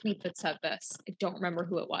saw a tweet that said this. I don't remember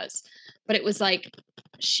who it was, but it was like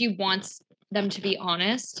she wants them to be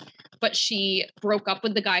honest, but she broke up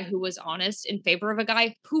with the guy who was honest in favor of a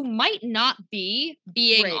guy who might not be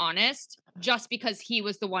being honest just because he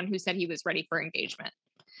was the one who said he was ready for engagement.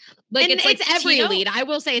 Like, and it's every Tino, lead. I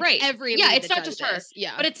will say it's every lead. Yeah, it's not just this. her.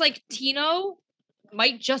 Yeah. But it's like Tino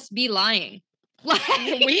might just be lying. Like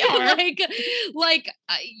we are. Like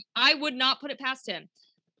I would not put it past him.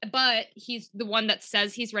 But he's the one that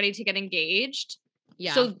says he's ready to get engaged.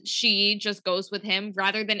 Yeah. So she just goes with him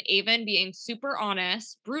rather than Avon being super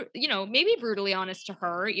honest, maybe brutally honest to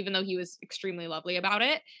her, even though he was extremely lovely about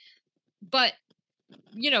it. But,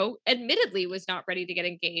 admittedly was not ready to get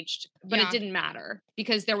engaged, but it didn't matter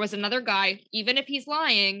because there was another guy, even if he's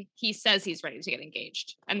lying, he says he's ready to get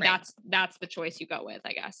engaged. And that's the choice you go with,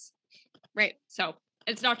 I guess. Right. So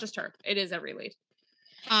it's not just her. It is every lead.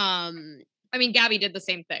 I mean, Gabby did the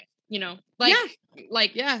same thing, To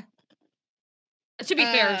be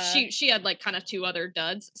fair, she had like kind of two other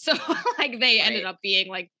duds. So like they ended up being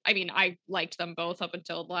like, I mean, I liked them both up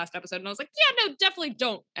until the last episode. And I was like, yeah, no, definitely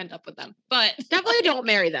don't end up with them. But definitely don't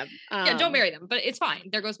marry them. Yeah, don't marry them. But it's fine.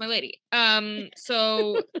 There goes my lady.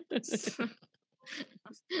 So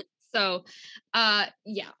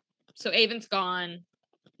Avon's gone.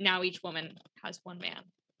 Now each woman has one man.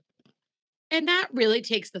 And that really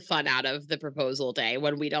takes the fun out of the proposal day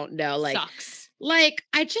when we don't know, like, sucks. Like,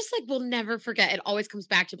 I just like will never forget. It always comes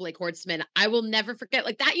back to Blake Horstman. I will never forget.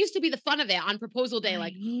 Like, that used to be the fun of it on proposal day.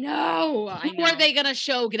 Like, no, who are they gonna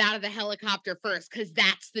show get out of the helicopter first? Because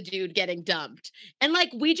that's the dude getting dumped. And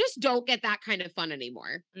like, we just don't get that kind of fun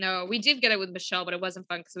anymore. No, we did get it with Michelle, but it wasn't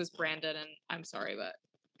fun because it was Brandon. And I'm sorry, but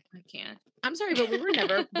I can't. I'm sorry, but we were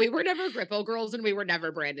never Grippo girls, and we were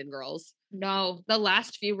never Brandon girls. No, the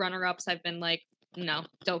last few runner-ups, I've been like, no,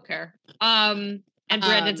 don't care. And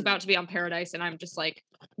Brandon's about to be on Paradise, and I'm just like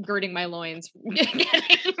girding my loins, getting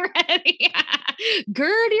ready.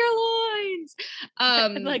 Gird your loins.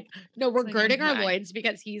 We're girding our loins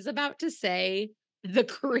because he's about to say the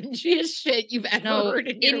cringiest shit you've ever heard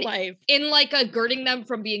in your life. In like a girding them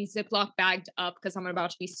from being Ziploc bagged up because I'm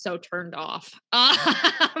about to be so turned off.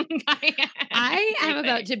 I am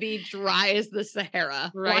about to be dry as the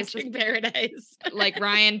Sahara watching Paradise. Like,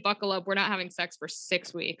 Ryan, buckle up. We're not having sex for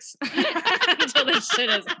 6 weeks until this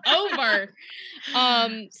shit is over.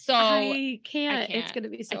 So I can't. It's gonna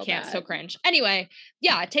be so I can't. bad. So cringe. Anyway,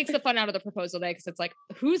 yeah, it takes the fun out of the proposal day because it's like,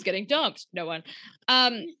 who's getting dumped? No one.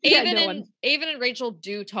 Avon and Rachel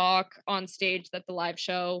do talk on stage at the live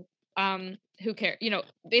show. Who cares?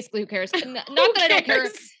 Basically, who cares? Not that I don't care.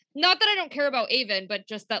 Not that I don't care about Avon, but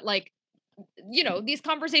just that, like, these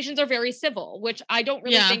conversations are very civil, which I don't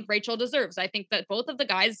really think Rachel deserves. I think that both of the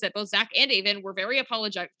guys, that both Zach and Avon, were very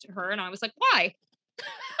apologetic to her, and I was like, why?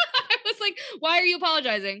 I was like, why are you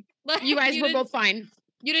apologizing? Like, you guys were both fine.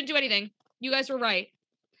 You didn't do anything. You guys were right.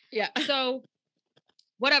 Yeah. So,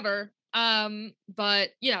 whatever. But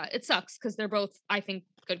yeah, it sucks because they're both, I think,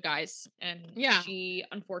 good guys. And she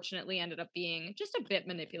unfortunately ended up being just a bit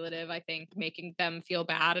manipulative, I think, making them feel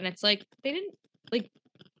bad. And it's like, they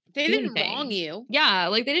didn't wrong you. Yeah,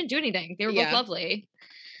 like they didn't do anything. They were both lovely.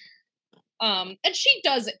 And she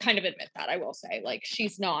does kind of admit that, I will say. Like,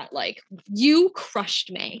 she's not like, you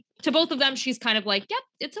crushed me. To both of them, she's kind of like, yep,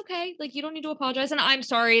 it's okay. Like, you don't need to apologize. And I'm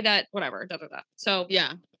sorry that whatever, da da da. So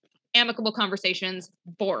yeah. Amicable conversations,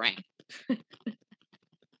 boring.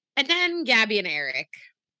 And then Gabby and Eric.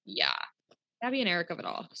 Yeah. Gabby and Eric of it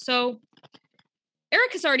all. So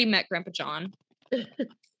Eric has already met Grandpa John.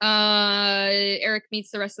 Eric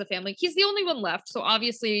meets the rest of the family. He's the only one left, so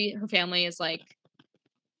obviously her family is like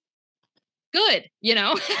good, you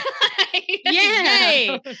know. Yeah.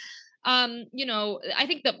 Yay. You know, I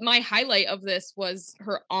think that my highlight of this was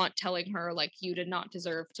her aunt telling her, like, you did not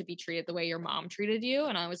deserve to be treated the way your mom treated you.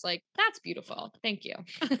 And I was like, that's beautiful. Thank you.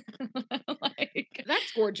 Like,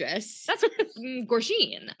 that's gorgeous. That's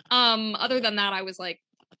gorgine. Other than that, I was like,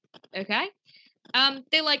 okay.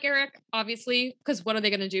 They like Eric, obviously, because what are they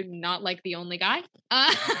gonna do? Not like the only guy?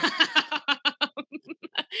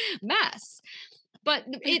 Mess. But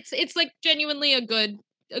it's like genuinely a good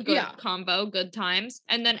combo, good times.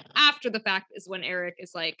 And then after the fact is when Eric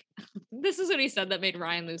is like, this is what he said that made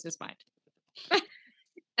Ryan lose his mind.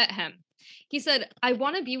 At him. He said, I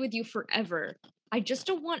want to be with you forever. I just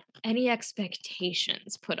don't want any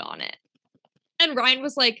expectations put on it. And Ryan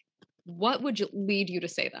was like, what would lead you to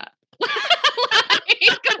say that?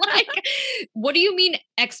 like, what do you mean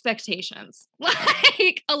expectations?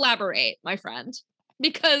 Like, elaborate, my friend.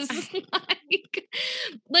 Because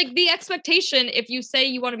like the expectation, if you say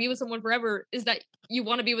you want to be with someone forever, is that you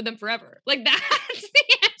want to be with them forever. Like that's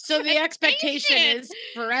the so the expectation is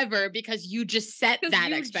forever because you just set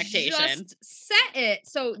that expectation. Just set it.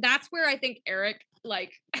 So that's where I think Eric,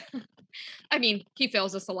 like, I mean, he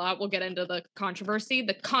fails us a lot. We'll get into the controversy,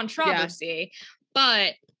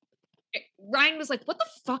 but Ryan was like, what the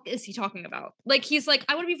fuck is he talking about? Like, he's like,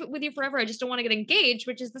 I want to be with you forever. I just don't want to get engaged,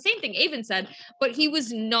 which is the same thing Avon said, but he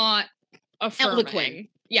was not affirming. Eloquent.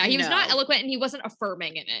 Yeah, he was not eloquent and he wasn't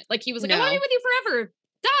affirming in it. Like, he was like, I want to be with you forever.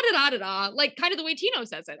 Da da da da da. Like, kind of the way Tino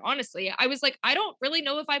says it, honestly. I was like, I don't really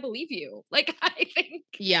know if I believe you. Like, I think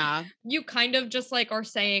you kind of just like are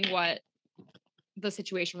saying what the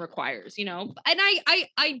situation requires, you know? And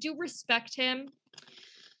I do respect him.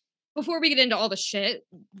 Before we get into all the shit,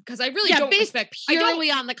 because I really don't respect purely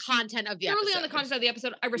on the content of the episode. Purely on the content of the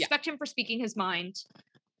episode. I respect him for speaking his mind.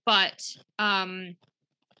 But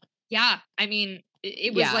yeah, I mean,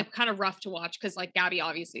 it was like kind of rough to watch because like Gabby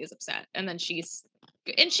obviously is upset. And then she gets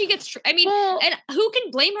and who can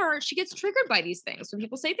blame her? She gets triggered by these things when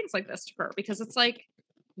people say things like this to her because it's like,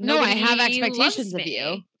 no, I have expectations of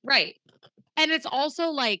you. Right. And it's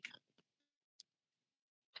also like,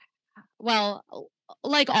 well,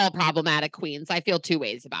 like all problematic queens, I feel two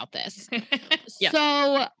ways about this.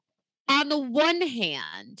 So on the one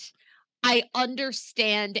hand, I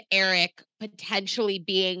understand Eric potentially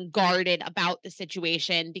being guarded about the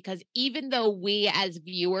situation because even though we as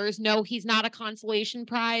viewers know he's not a consolation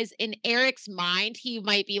prize, in Eric's mind, he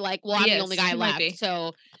might be like, well, I'm the only guy left.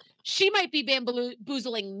 So she might be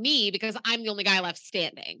bamboozling me because I'm the only guy left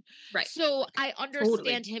standing. Right. So I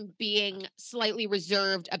understand him being slightly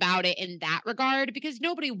reserved about it in that regard because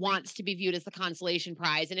nobody wants to be viewed as the consolation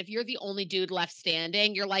prize. And if you're the only dude left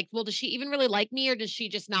standing, you're like, well, does she even really like me or does she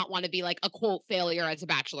just not want to be like a quote failure as a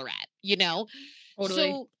bachelorette? You know?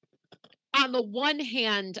 Totally. So on the one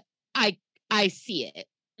hand, I see it.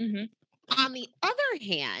 Mm-hmm. On the other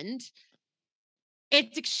hand,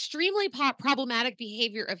 it's extremely problematic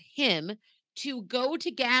behavior of him to go to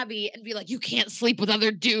Gabby and be like, you can't sleep with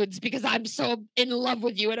other dudes because I'm so in love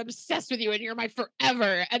with you and obsessed with you and you're my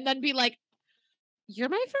forever. And then be like, you're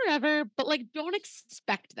my forever, but like, don't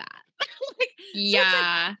expect that. Like,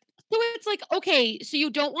 So it's like, okay, so you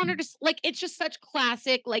don't want her to, like, it's just such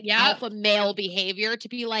classic, like, alpha male behavior to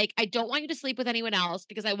be like, I don't want you to sleep with anyone else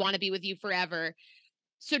because I want to be with you forever.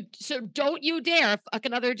 So don't you dare fuck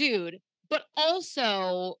another dude. But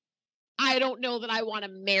also, I don't know that I want to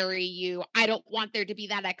marry you. I don't want there to be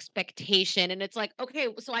that expectation. And it's like, okay,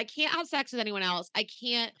 so I can't have sex with anyone else. I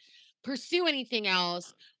can't pursue anything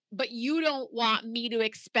else. But you don't want me to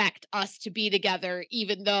expect us to be together,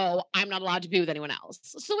 even though I'm not allowed to be with anyone else.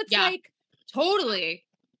 So it's like, totally.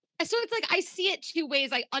 So it's like, I see it two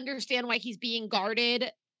ways. I understand why he's being guarded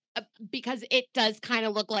because it does kind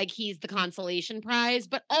of look like he's the consolation prize,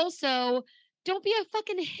 but also, don't be a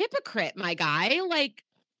fucking hypocrite, my guy. Like,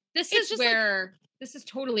 this is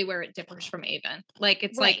totally where it differs from Avon. Like,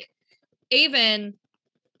 it's like Avon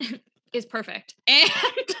is perfect. And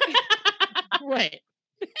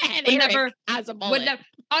And would Eric never has a mullet.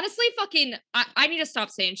 Honestly, fucking I need to stop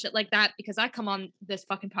saying shit like that because I come on this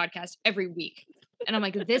fucking podcast every week. And I'm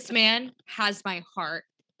like, this man has my heart.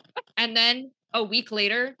 And then a week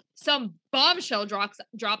later, some bombshell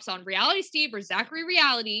drops on Reality Steve or Zachary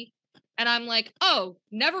Reality. And I'm like, oh,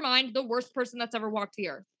 never mind. The worst person that's ever walked the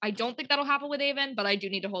earth. I don't think that'll happen with Avon, but I do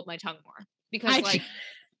need to hold my tongue more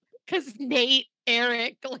because Nate,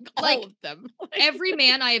 Eric, all of them, every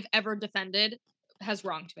man I have ever defended has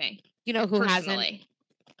wronged me. You know who personally. hasn't?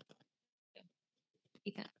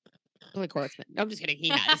 Ethan. Blake Horstmann. No, I'm just kidding. He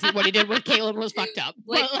has. What he did with Caitlyn was fucked up.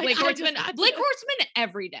 Blake Horstmann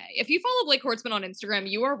every day. If you follow Blake Horstmann on Instagram,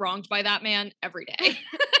 you are wronged by that man every day.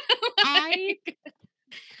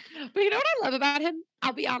 But you know what I love about him?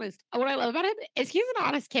 I'll be honest. What I love about him is he's an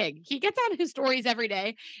honest king. He gets on his stories every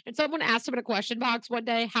day. And someone asked him in a question box one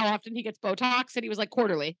day how often he gets Botox. And he was like,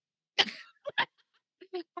 quarterly.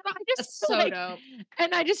 That's so dope.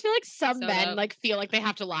 And I just feel like some men dope. like feel like they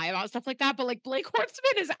have to lie about stuff like that. But like Blake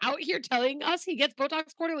Horstmann is out here telling us he gets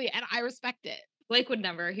Botox quarterly, and I respect it. Blake would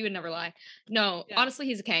never lie. No, yeah. Honestly,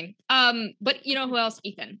 he's a king. But you know who else?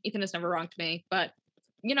 Ethan. Ethan has never wronged me, but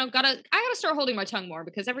you know, I gotta start holding my tongue more,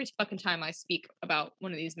 because every fucking time I speak about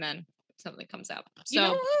one of these men, something comes up. So, you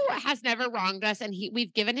know who has never wronged us, and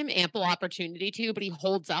we've given him ample opportunity to, but he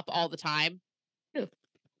holds up all the time? Who?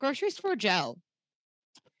 Grocery Store Joe.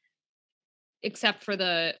 Except for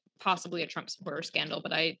the possibly a Trump supporter scandal,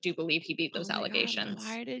 but I do believe he beat those allegations. God,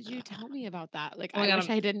 why did you tell me about that? Like, I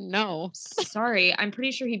wish I didn't know. Sorry, I'm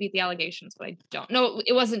pretty sure he beat the allegations, but I don't. No,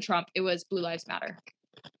 it wasn't Trump. It was Blue Lives Matter.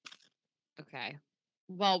 Okay.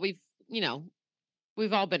 Well,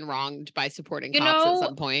 we've all been wronged by supporting cops at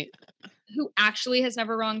some point. Who actually has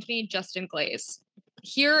never wronged me? Justin Glaze.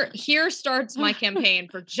 Here starts my campaign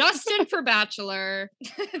for Justin for Bachelor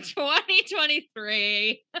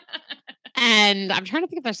 2023. And I'm trying to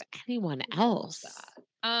think if there's anyone else.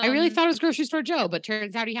 I really thought it was Grocery Store Joe, but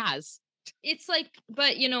turns out he has. It's like,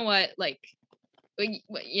 but you know what? Like,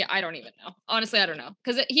 yeah, I don't even know. Honestly, I don't know,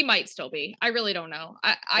 because he might still be. I really don't know.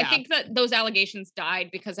 I think that those allegations died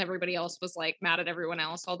because everybody else was like mad at everyone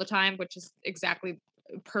else all the time, which is exactly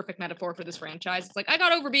a perfect metaphor for this franchise. It's like, I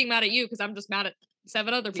got over being mad at you because I'm just mad at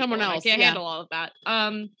 7 other people. Someone else. I can't handle all of that.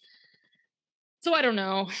 So I don't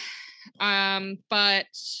know. But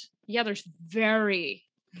yeah, there's very,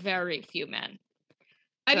 very few men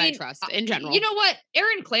I trust in general. You know what?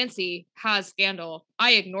 Aaron Clancy has scandal.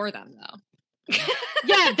 I ignore them though.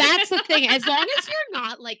 Yeah, that's the thing. As long as you're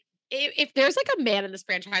not like, if there's like a man in this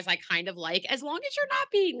franchise I kind of like, as long as you're not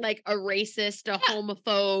being like a racist, a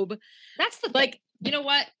homophobe. That's the thing. You know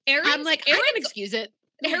what? I can excuse it.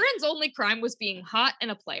 Aaron's only crime was being hot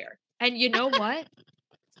and a player. And you know what?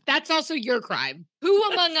 That's also your crime. Who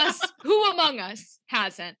among us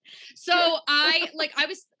hasn't? So I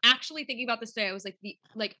was actually thinking about this today. I was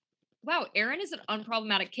like, wow, Aaron is an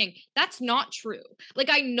unproblematic king. That's not true. Like,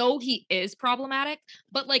 I know he is problematic,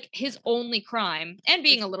 but like his only crime, and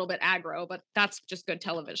being a little bit aggro, but that's just good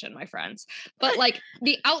television, my friends. But like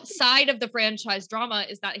the outside of the franchise drama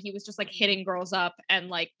is that he was just like hitting girls up and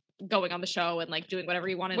like going on the show and like doing whatever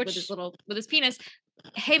he wanted with his penis.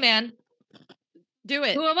 Hey man, do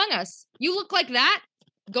it. Who among us? You look like that?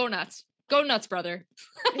 Go nuts. Go nuts, brother.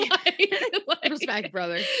 Respect,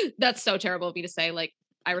 brother. That's so terrible of me to say. Like,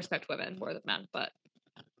 I respect women more than men, but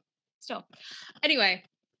still. Anyway,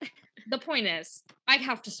 the point is, I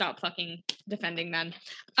have to stop fucking defending men.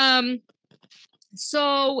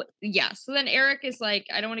 So then Eric is like,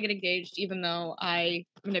 I don't want to get engaged, even though I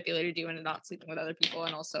manipulated you into not sleeping with other people,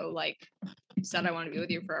 and also like said I want to be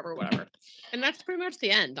with you forever, whatever. And that's pretty much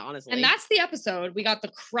the end, honestly. And that's the episode. We got the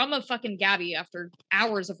crumb of fucking Gabby after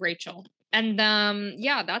hours of Rachel. And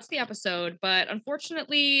that's the episode. But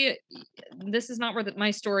unfortunately, this is not where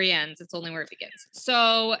my story ends. It's only where it begins.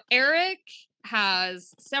 So Eric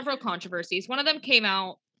has several controversies. One of them came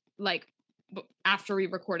out like after we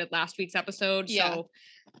recorded last week's episode. Yeah. So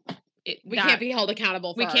we can't be held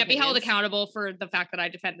accountable. We can't be held accountable for the fact that I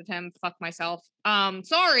defended him. Fuck myself.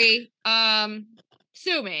 Sorry.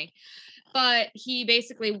 Sue me. But he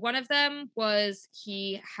basically, one of them was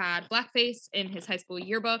he had blackface in his high school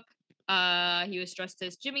yearbook. He was dressed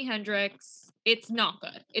as Jimi Hendrix. It's not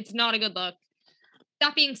good. It's not a good look.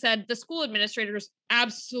 That being said, the school administrators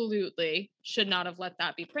absolutely should not have let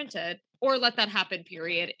that be printed or let that happen,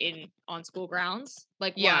 period, on school grounds.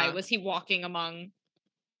 Like, why was he walking among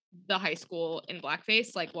the high school in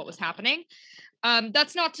blackface? Like, what was happening?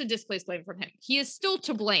 That's not to displace blame from him. He is still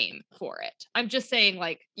to blame for it. I'm just saying,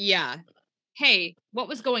 like, hey, what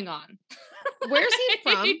was going on? Where's he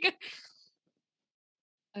from?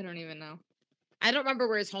 I don't even know. I don't remember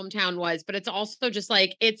where his hometown was, but it's also just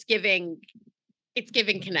like, it's giving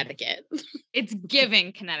Connecticut. It's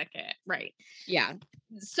giving Connecticut. Right. Yeah.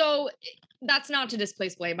 So that's not to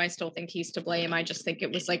displace blame. I still think he's to blame. I just think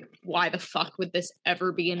it was like, why the fuck would this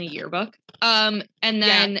ever be in a yearbook? And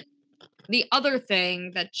then the other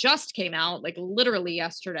thing that just came out, like literally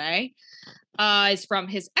yesterday, is from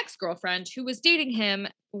his ex-girlfriend who was dating him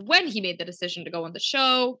when he made the decision to go on the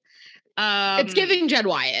show. It's giving Jed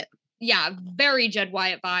Wyatt. Yeah, very Jed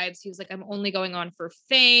Wyatt vibes. He was like, I'm only going on for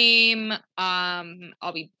fame.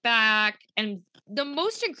 I'll be back. And the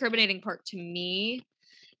most incriminating part to me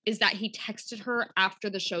is that he texted her after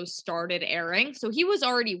the show started airing. So he was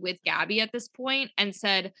already with Gabby at this point and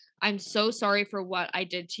said, I'm so sorry for what I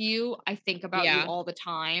did to you. I think about you all the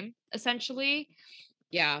time, essentially.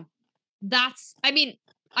 Yeah.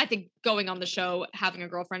 I think going on the show, having a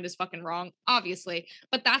girlfriend is fucking wrong, obviously.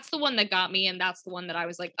 But that's the one that got me. And that's the one that I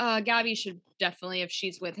was like, Gabby should definitely, if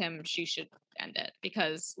she's with him, she should end it.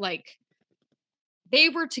 Because, like, they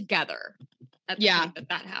were together at the point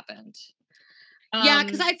that happened. Yeah,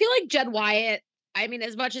 because I feel like Jed Wyatt, I mean,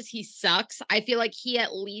 as much as he sucks, I feel like he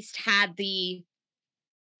at least had the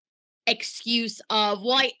excuse of,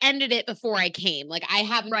 well, I ended it before I came. Like, I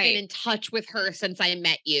haven't been in touch with her since I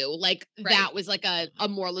met you. Like, that was like a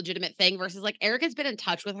more legitimate thing versus like Eric has been in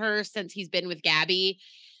touch with her since he's been with Gabby.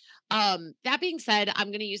 That being said, I'm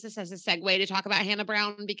going to use this as a segue to talk about Hannah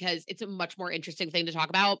Brown because it's a much more interesting thing to talk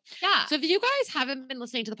about. Yeah. So if you guys haven't been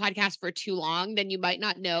listening to the podcast for too long, then you might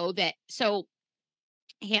not know that. So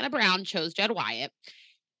Hannah Brown chose Jed Wyatt.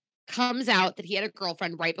 Comes out that he had a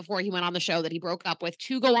girlfriend right before he went on the show that he broke up with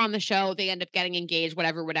to go on the show. They end up getting engaged,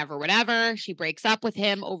 whatever. She breaks up with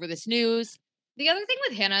him over this news. The other thing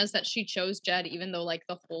with Hannah is that she chose Jed, even though like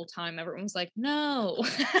the whole time everyone was like, no.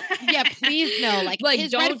 Yeah, please no. Like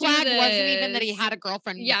his red flag wasn't even that he had a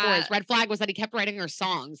girlfriend before. His red flag was that he kept writing her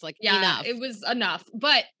songs. Like, enough. It was enough.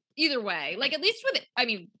 But either way, like at least with, I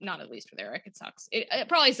mean, not at least with Eric, it sucks. It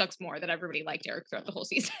probably sucks more that everybody liked Eric throughout the whole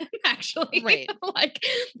season, actually. Right. Like,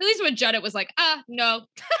 at least with Jed, it was like, no.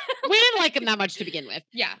 We didn't like him that much to begin with.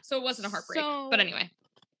 Yeah, so it wasn't a heartbreak. But anyway.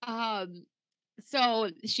 So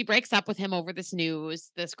she breaks up with him over this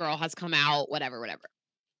news. This girl has come out, whatever.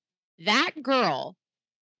 That girl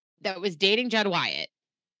that was dating Jed Wyatt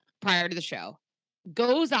prior to the show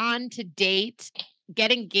goes on to date,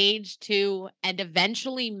 get engaged to, and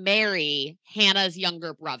eventually marry Hannah's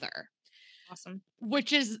younger brother. Awesome.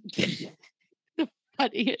 Which is the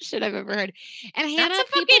funniest shit I've ever heard. And Hannah,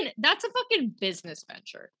 that's a fucking business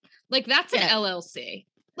venture. Like that's an LLC.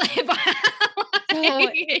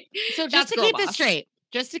 So just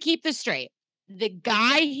to keep this straight, the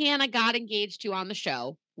guy Hannah got engaged to on the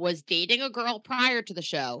show was dating a girl prior to the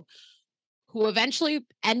show who eventually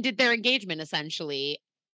ended their engagement essentially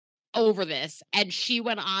over this. And she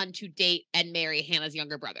went on to date and marry Hannah's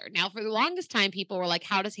younger brother. Now, for the longest time, people were like,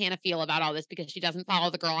 how does Hannah feel about all this? Because she doesn't follow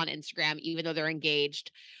the girl on Instagram, even though they're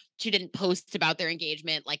engaged. She didn't post about their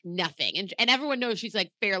engagement, like nothing. And everyone knows she's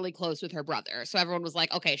like fairly close with her brother. So everyone was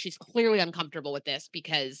like, okay, she's clearly uncomfortable with this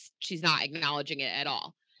because she's not acknowledging it at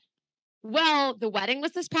all. Well, the wedding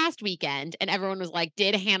was this past weekend and everyone was like,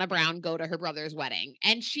 did Hannah Brown go to her brother's wedding?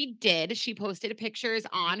 And she did. She posted pictures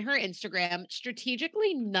on her Instagram.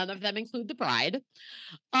 Strategically, none of them include the bride.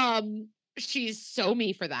 She's so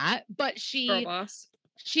me for that. But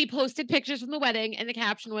she posted pictures from the wedding and the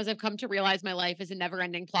caption was, I've come to realize my life is a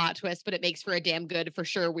never-ending plot twist, but it makes for a damn good, for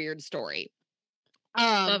sure, weird story.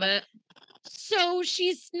 Love it. So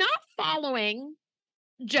she's not following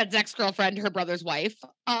Jed's ex-girlfriend, her brother's wife.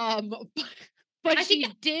 But she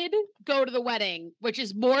did go to the wedding, which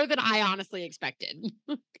is more than I honestly expected.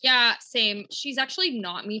 Yeah, same. She's actually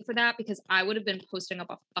not me for that because I would have been posting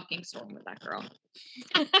up a fucking storm with that girl.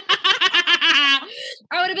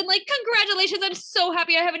 I would have been like, congratulations, I'm so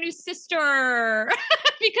happy I have a new sister.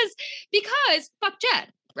 because fuck Jed,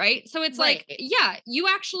 right? So it's like, yeah,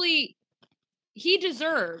 he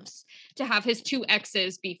deserves to have his two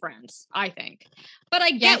exes be friends, I think. But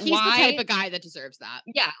I get he's why. The type of guy that deserves that.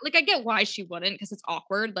 Yeah, like I get why she wouldn't because it's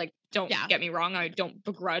awkward. Like, don't get me wrong, I don't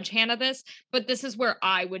begrudge Hannah this, but this is where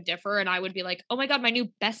I would differ and I would be like, oh my God, my new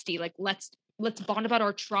bestie, like let's bond about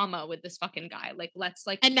our trauma with this fucking guy. Like, let's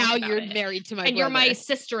like. And now you're married to my brother. You're my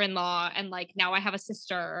sister-in-law, and like now I have a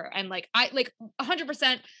sister, and like I like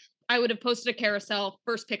 100%. I would have posted a carousel,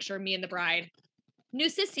 first picture, me and the bride, new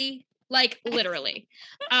sissy, like literally.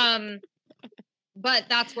 But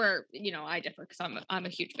that's where I differ because I'm a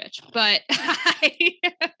huge bitch. But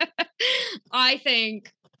I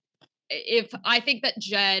think that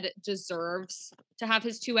Jed deserves to have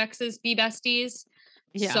his two exes be besties.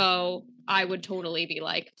 Yeah. So I would totally be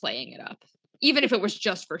like playing it up, even if it was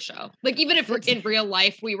just for show. Like even if in real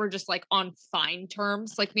life we were just like on fine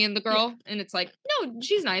terms, like me and the girl, and it's like, no,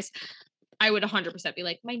 she's nice. I would 100% be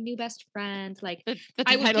like my new best friend. Like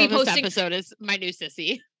I would be posting. This episode is my new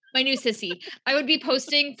sissy. My new sissy. I would be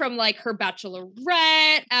posting from like her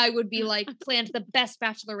bachelorette. I would be like planned the best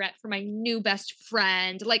bachelorette for my new best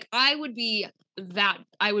friend. Like I would be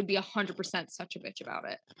 100% such a bitch about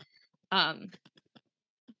it.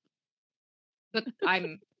 But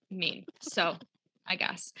I'm mean, so I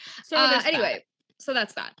guess. So anyway, so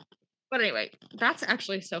that's that. But anyway, that's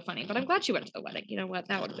actually so funny. But I'm glad she went to the wedding. You know what?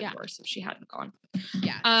 That would have been worse if she hadn't gone.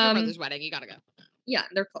 Yeah, it's her brother's wedding. You gotta go. Yeah,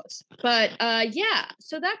 they're close. But yeah,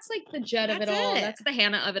 so that's like the Jed of it all. That's the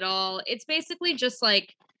Hannah of it all. It's basically just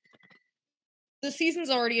like the season's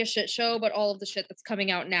already a shit show, but all of the shit that's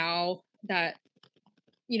coming out now that,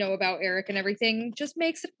 you know, about Eric and everything just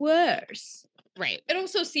makes it worse. Right. It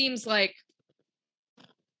also seems like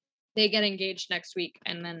they get engaged next week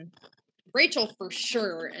and then Rachel for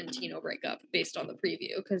sure and Tino break up based on the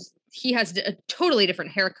preview because he has a totally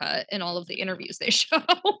different haircut in all of the interviews they show.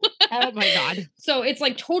 Oh my God. So it's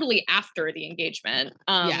like totally after the engagement.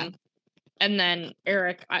 Yeah. And then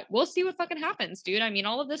Eric, we'll see what fucking happens, dude. I mean,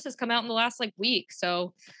 all of this has come out in the last like week.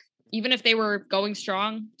 So even if they were going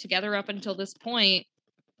strong together up until this point,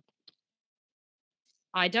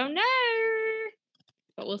 I don't know.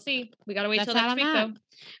 But we'll see. We gotta wait till next week though.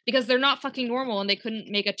 Because they're not fucking normal and they couldn't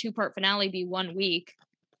make a 2-part finale be 1 week.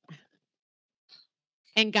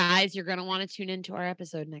 And guys, you're gonna want to tune into our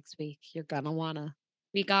episode next week. You're gonna wanna.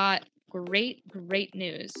 We got great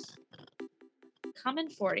news coming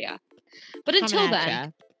for you. But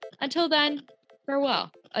until then,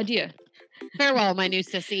 farewell. Adieu. Farewell, my new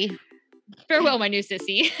sissy. Farewell, my new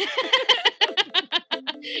sissy.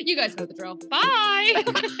 You guys know the drill. Bye.